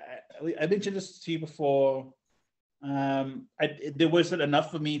 I mentioned this to you before. There wasn't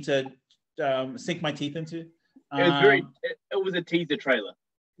enough for me to sink my teeth into. It was a teaser trailer.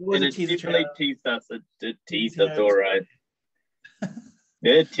 It was a teaser trailer. Teased us. It teased us all right.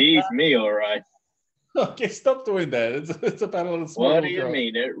 It teased me all right. Okay, stop doing that. It's about a little small. What do you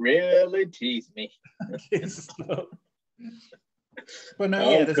mean? It really teased me. Okay, stop. But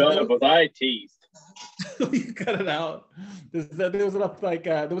no, God, was I teased? You cut it out. There was enough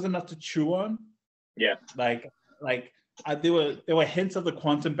there was enough to chew on. Yeah. There were hints of the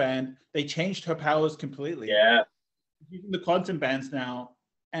quantum band. They changed her powers completely. Yeah. Using the quantum bands now,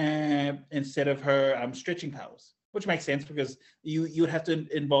 and instead of her stretching powers, which makes sense because you would have to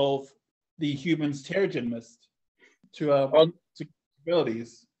involve the human's Terrigen mist to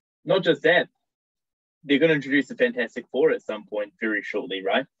abilities. Not just that, they're going to introduce the Fantastic Four at some point very shortly,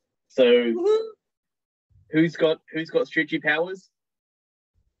 right? So, who's got stretchy powers?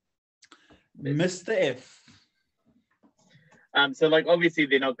 Mr. F. So obviously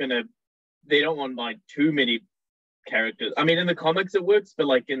they don't want too many characters. I mean, in the comics it works, but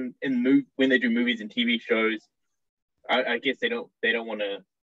when they do movies and TV shows, I guess they don't want to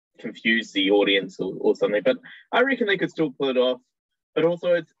confuse the audience or something. But I reckon they could still pull it off. But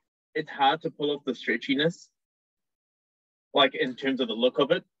also it's hard to pull off the stretchiness, in terms of the look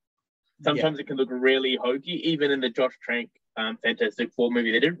of it. Sometimes it can look really hokey. Even in the Josh Trank Fantastic Four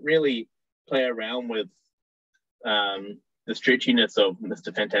movie, they didn't really play around with the stretchiness of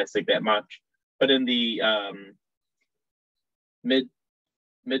Mr. Fantastic that much. But in the mid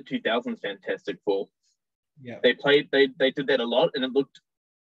 2000s Fantastic Four, they did that a lot, and it looked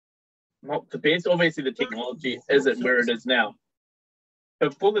not the best. Obviously, the technology isn't where it is now,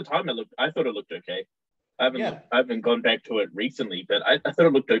 but for the time, I thought it looked okay. I haven't gone back to it recently, but I thought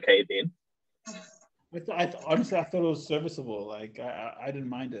it looked okay then. Honestly, I thought it was serviceable. Like I didn't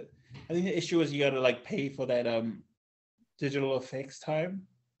mind it. I think the issue is you got to like pay for that digital effects time.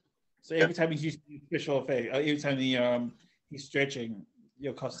 So every time he's using special effect, every time he's stretching,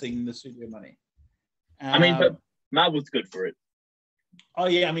 you're costing the studio money. I mean, but Marvel's good for it. Oh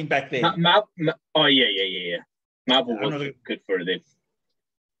yeah, I mean back then. Oh yeah. Marvel was good for it then.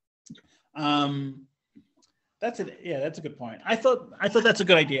 That's it. Yeah, that's a good point. I thought that's a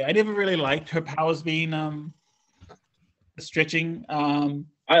good idea. I never really liked her powers being stretching. I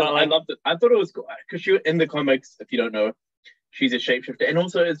loved it. I thought it was cool because she in the comics. If you don't know, she's a shapeshifter, and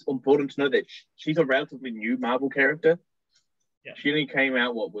also it's important to know that she's a relatively new Marvel character. Yeah, she only came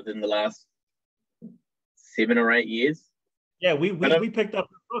out within the last 7 or 8 years. Yeah, we picked up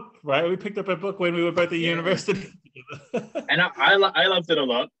a book, right? We picked up a book when we were both at university together. And I loved it a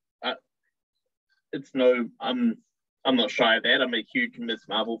lot. I'm not shy of that. I'm a huge Miss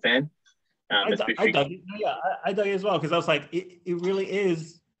Marvel fan. I dug it. Yeah, I dug it as well because I was like, it really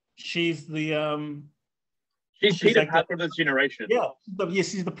is. She's the she's Peter like Parker of this generation. Yeah,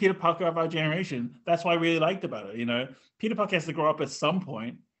 she's the Peter Parker of our generation. That's what I really liked about it. You know, Peter Parker has to grow up at some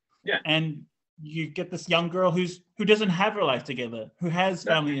point. Yeah, and you get this young girl who doesn't have her life together, who has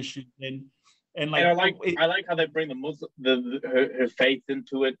family issues, and like. And I like how they bring her faith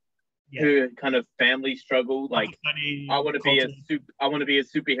into it. Yeah. Her kind of family struggle, like I want to be a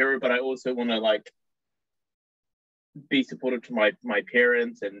superhero, but I also want to like be supportive to my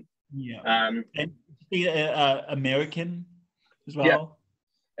parents and and be American as well. Yeah.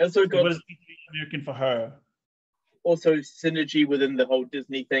 Also got what is American for her. Also synergy within the whole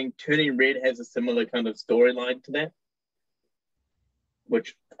Disney thing. Turning Red has a similar kind of storyline to that,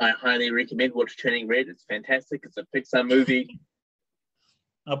 which I highly recommend. Watch Turning Red; it's fantastic. It's a Pixar movie.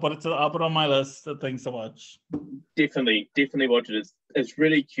 I'll put it on my list of things to watch. Definitely watch it. It's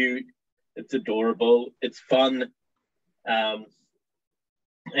really cute. It's adorable. It's fun. And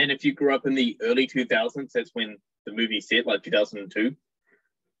if you grew up in the early 2000s, that's when the movie set, like 2002,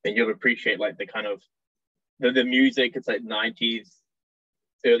 then you'll appreciate like the kind of the music. It's like 90s,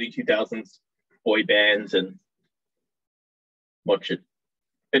 early 2000s boy bands, and watch it.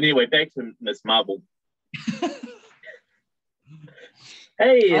 But anyway, back to Miss Marvel.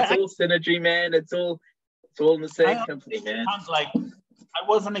 Hey, it's all synergy, man. It's all in the same company, man. Like, I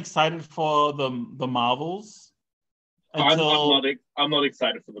wasn't excited for the Marvels. I'm not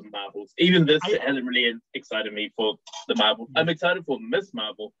excited for the Marvels. Even this hasn't really excited me for the Marvels. I'm excited for Miss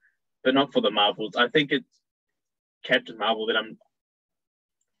Marvel, but not for the Marvels. I think it's Captain Marvel that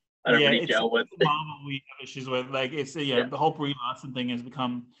I don't really gel with. Marvel we have issues with. Like it's the whole Brie Larson thing has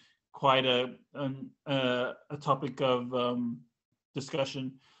become quite a topic of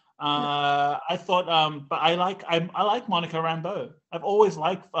discussion. I thought, but I like Monica Rambeau. I've always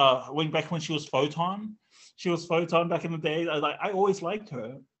liked back when she was Photon. She was Photon back in the day. I always liked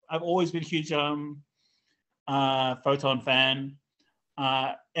her. I've always been a huge Photon fan.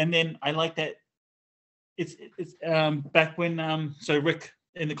 And then I like that it's back when so Rick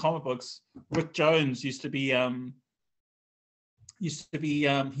in the comic books, Rick Jones used to be he used to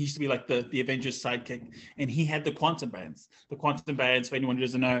be like the Avengers sidekick, and he had the quantum bands. The quantum bands, for anyone who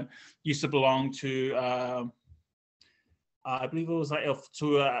doesn't know, used to belong to I believe it was like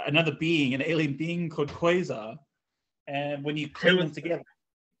to another being, an alien being called Quasar. And when you clean them together,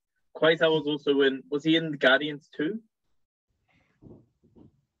 Quasar was also was he in Guardians 2?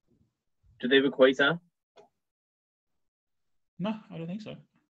 Did they have a Quasar? No, I don't think so.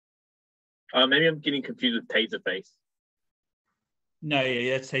 Maybe I'm getting confused with Taserface. No,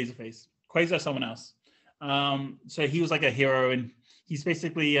 that's Taserface. Quasar, someone else. So he was like a hero, and he's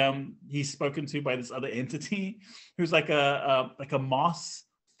basically he's spoken to by this other entity who's like a moss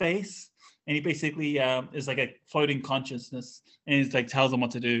face, and he basically is like a floating consciousness, and he's like tells him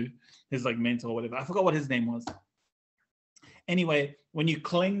what to do. His like mentor or whatever. I forgot what his name was. Anyway, when you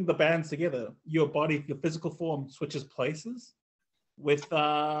cling the bands together, your body, your physical form switches places with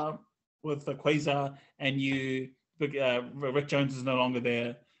the Quasar, and Rick Jones is no longer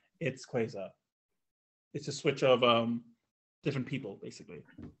there. It's Quasar. It's a switch of different people, basically,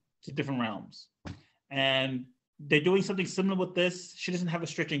 to different realms. And they're doing something similar with this. She doesn't have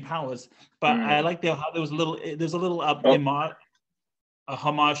restricting powers, but I like how there's a little a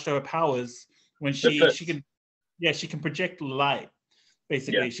homage to her powers when she can project light.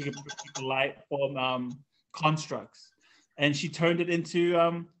 Basically, she can project light from constructs, and she turned it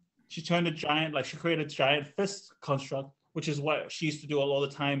into she created a giant fist construct, which is what she used to do all the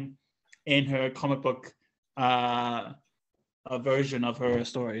time in her comic book version of her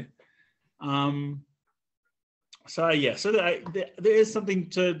story. So there is something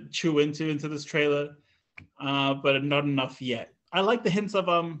to chew into this trailer, but not enough yet. I like the hints of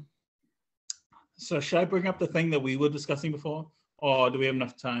So should I bring up the thing that we were discussing before, or do we have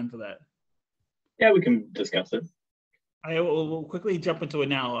enough time for that? Yeah, we can discuss it. I will quickly jump into it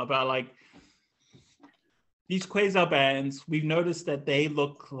now about like these quasar bands. We've noticed that they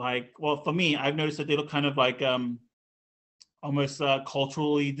look like, well, for me, I've noticed that they look kind of like almost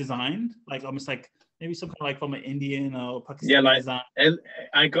culturally designed, like almost like maybe some kind of like from an Indian or Pakistani design. And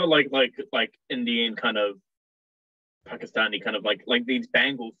I got like Indian kind of Pakistani kind of like these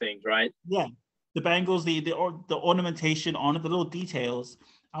bangle things, right? Yeah, the bangles, the ornamentation on it, the little details.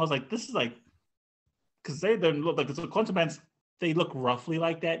 I was like, this is like, because they don't look like the quantum bands. They look roughly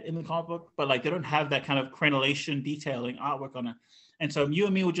like that in the comic book, but like they don't have that kind of crenellation detailing artwork on it. And so you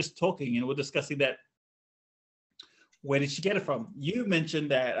and me were just talking and we're discussing that. Where did she get it from? You mentioned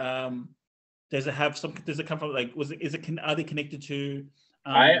that does it come from like are they connected to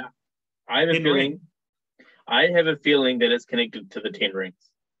I have a feeling that it's connected to the Ten Rings.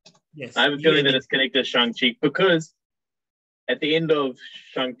 Yes. I have a feeling that it's connected to Shang-Chi because at the end of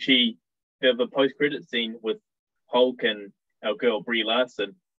Shang-Chi, there's the post-credit scene with Hulk and our girl Brie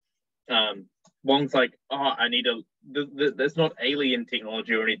Larson. Wong's like, I need that's not alien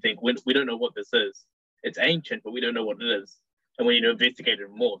technology or anything. We don't know what this is. It's ancient, but we don't know what it is. And we need to investigate it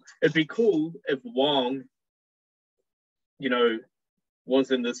more. It'd be cool if Wong,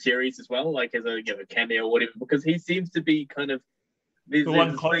 was in this series as well, like as a cameo or whatever, because he seems to be kind of the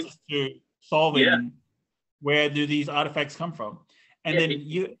one closest to solving where do these artifacts come from. And then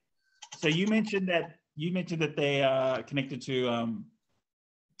you mentioned that they are connected to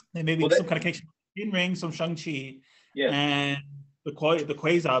they maybe some kind of connection in Ring, some Shang-Chi, and the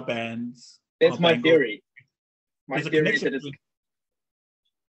quasar bands. That's my theory. There's a connection.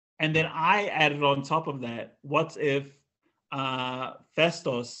 And then I added on top of that, what if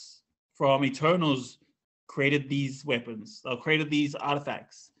Festos from Eternals created these weapons, or created these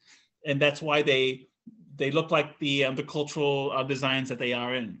artifacts, and that's why they look like the cultural designs that they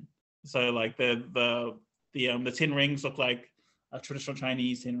are in. So like the tin rings look like traditional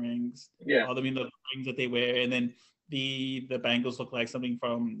Chinese tin rings. Yeah. I mean the rings that they wear, and then the bangles look like something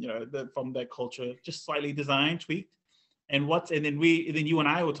from from that culture, just slightly designed, tweaked. And then you and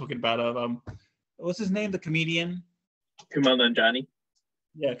I were talking about what's his name, the comedian? Kumail Nanjiani.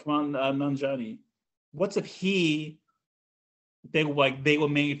 Yeah, Kumail Nanjiani. What's if they were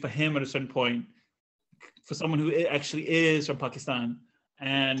made for him at a certain point, for someone who actually is from Pakistan,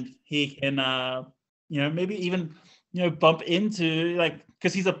 and he can maybe even bump into like,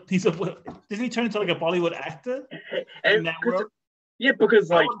 because he's a doesn't he turn into like a Bollywood actor in that world? Yeah, because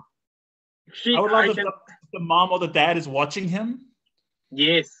like I would love if the mom or the dad is watching him.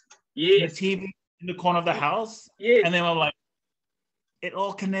 Yes. The TV in the corner of the house. Yes. And then I'm like, it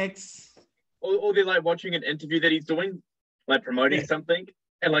all connects. Or they're like watching an interview that he's doing, like promoting something,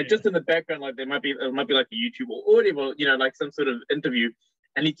 and like just in the background, like it might be like a YouTube or whatever, like some sort of interview,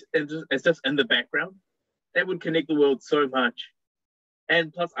 and it's just in the background. That would connect the world so much.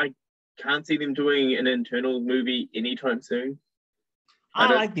 And plus, I can't see them doing an internal movie anytime soon.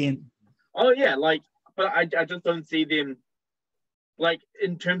 I like the end. Oh yeah, but I just don't see them, like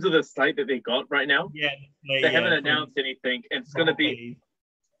in terms of the slate that they got right now. Yeah, they haven't announced anything, and it's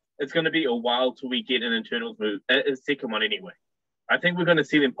gonna be a while till we get an Internals movie, a second one anyway. I think we're gonna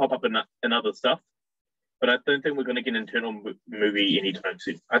see them pop up in other stuff, but I don't think we're gonna get an internal movie anytime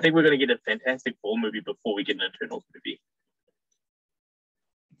soon. I think we're gonna get a Fantastic Four movie before we get an Internals movie.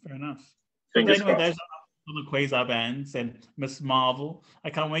 Fair enough. Fingers anyway, crossed. The quasar bands and Miss Marvel.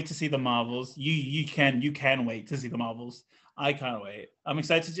 I can't wait to see the Marvels. You can wait to see the Marvels. I can't wait. I'm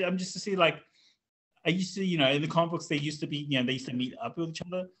excited to. I'm just to see, like, I used to, in the comic books they used to be, they used to meet up with each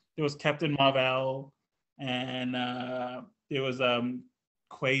other. There was Captain Marvel, and there was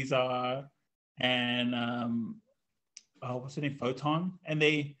Quasar, and what's her name, Photon, and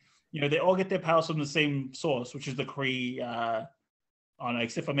they all get their powers from the same source, which is the Kree.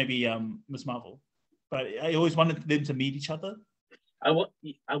 Except for maybe Miss Marvel. But I always wanted them to meet each other. I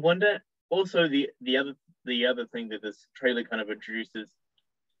wonder also the other thing that this trailer kind of introduces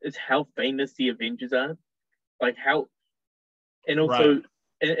is how famous the Avengers are, like how, and also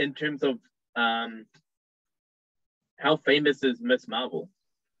in terms of how famous is Miss Marvel,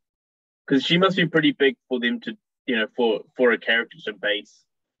 because she must be pretty big for them to for a character to base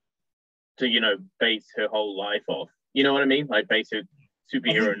her whole life off. You know what I mean? Like base her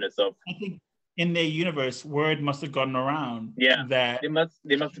superhero-ness off. I think in their universe, word must have gotten around. Yeah, that there must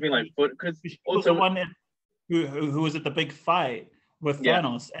have been like, because also the one who was at the big fight with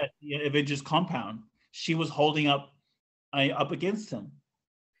Thanos at the Avengers compound. she was holding up against him.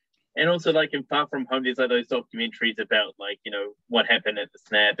 And also, like in Far From Home, there's like those documentaries about like, you know, what happened at the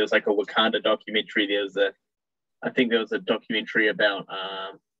snap. There's like a Wakanda documentary. I think there was a documentary about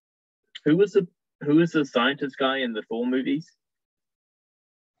who was the scientist guy in the Thor movies?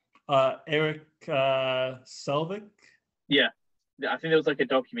 Eric Selvig. Yeah, I think there was like a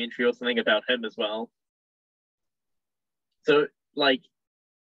documentary or something about him as well. So like,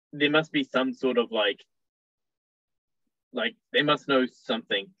 there must be some sort of like they must know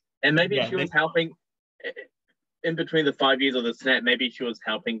something, and maybe she was helping in between the 5 years of the snap. Maybe she was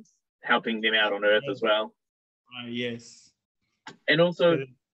helping them out on Earth as well. Yes. And also,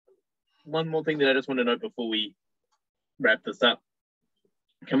 one more thing that I just want to note before we wrap this up.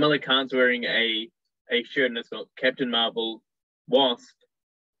 Kamala Khan's wearing a shirt and it's got Captain Marvel, Wasp,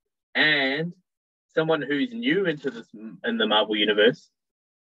 and someone who's new into this in the Marvel universe,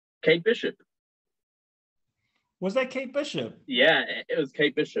 Kate Bishop. Was that Kate Bishop? Yeah, it was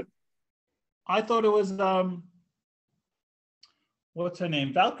Kate Bishop. I thought it was what's her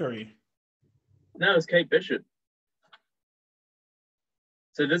name? Valkyrie. No, it's Kate Bishop.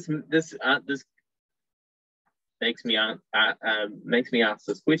 So this makes me ask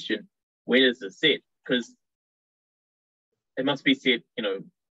this question: when is this set? Because it must be set, you know,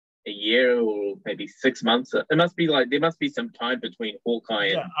 a year or maybe 6 months. It must be like there must be some time between Hawkeye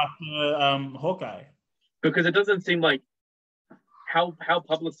and after Hawkeye. Because it doesn't seem like how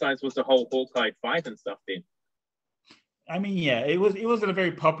publicized was the whole Hawkeye fight and stuff then. I mean, yeah, it was a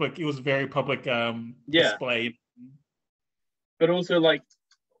very public display. But also like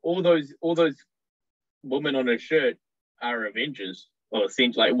all those women on her shirt are Avengers. Well, it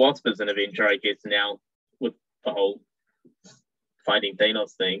seems like Wasp is an Avenger, I guess, now with the whole fighting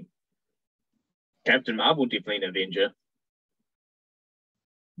Thanos thing. Captain Marvel definitely an Avenger.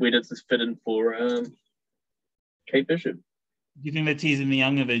 Where does this fit in for Kate Bishop? Do you think they're teasing the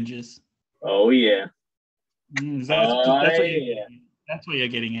Young Avengers? Oh yeah. That's what you're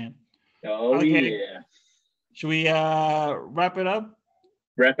getting at. Oh okay. Yeah. Should we wrap it up?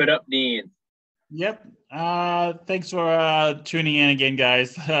 Wrap it up, Dan. Yep. Thanks for tuning in again,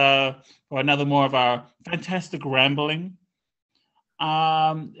 guys, for another more of our fantastic rambling.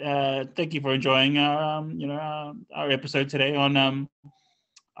 Thank you for enjoying our episode today on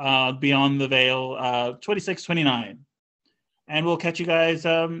Beyond the Veil 2629. And we'll catch you guys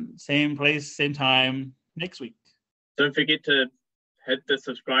same place, same time next week. Don't forget to hit the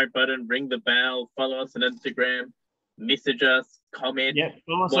subscribe button, ring the bell, follow us on Instagram, message us, comment. Yeah,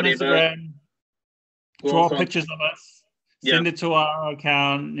 follow us whatever. on Instagram. Draw pictures of us. Send it to our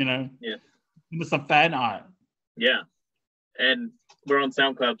account, Yeah. Send us some fan art. Yeah. And we're on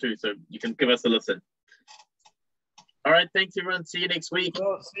SoundCloud too, so you can give us a listen. All right, thanks everyone. See you next week.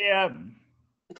 Well, see ya.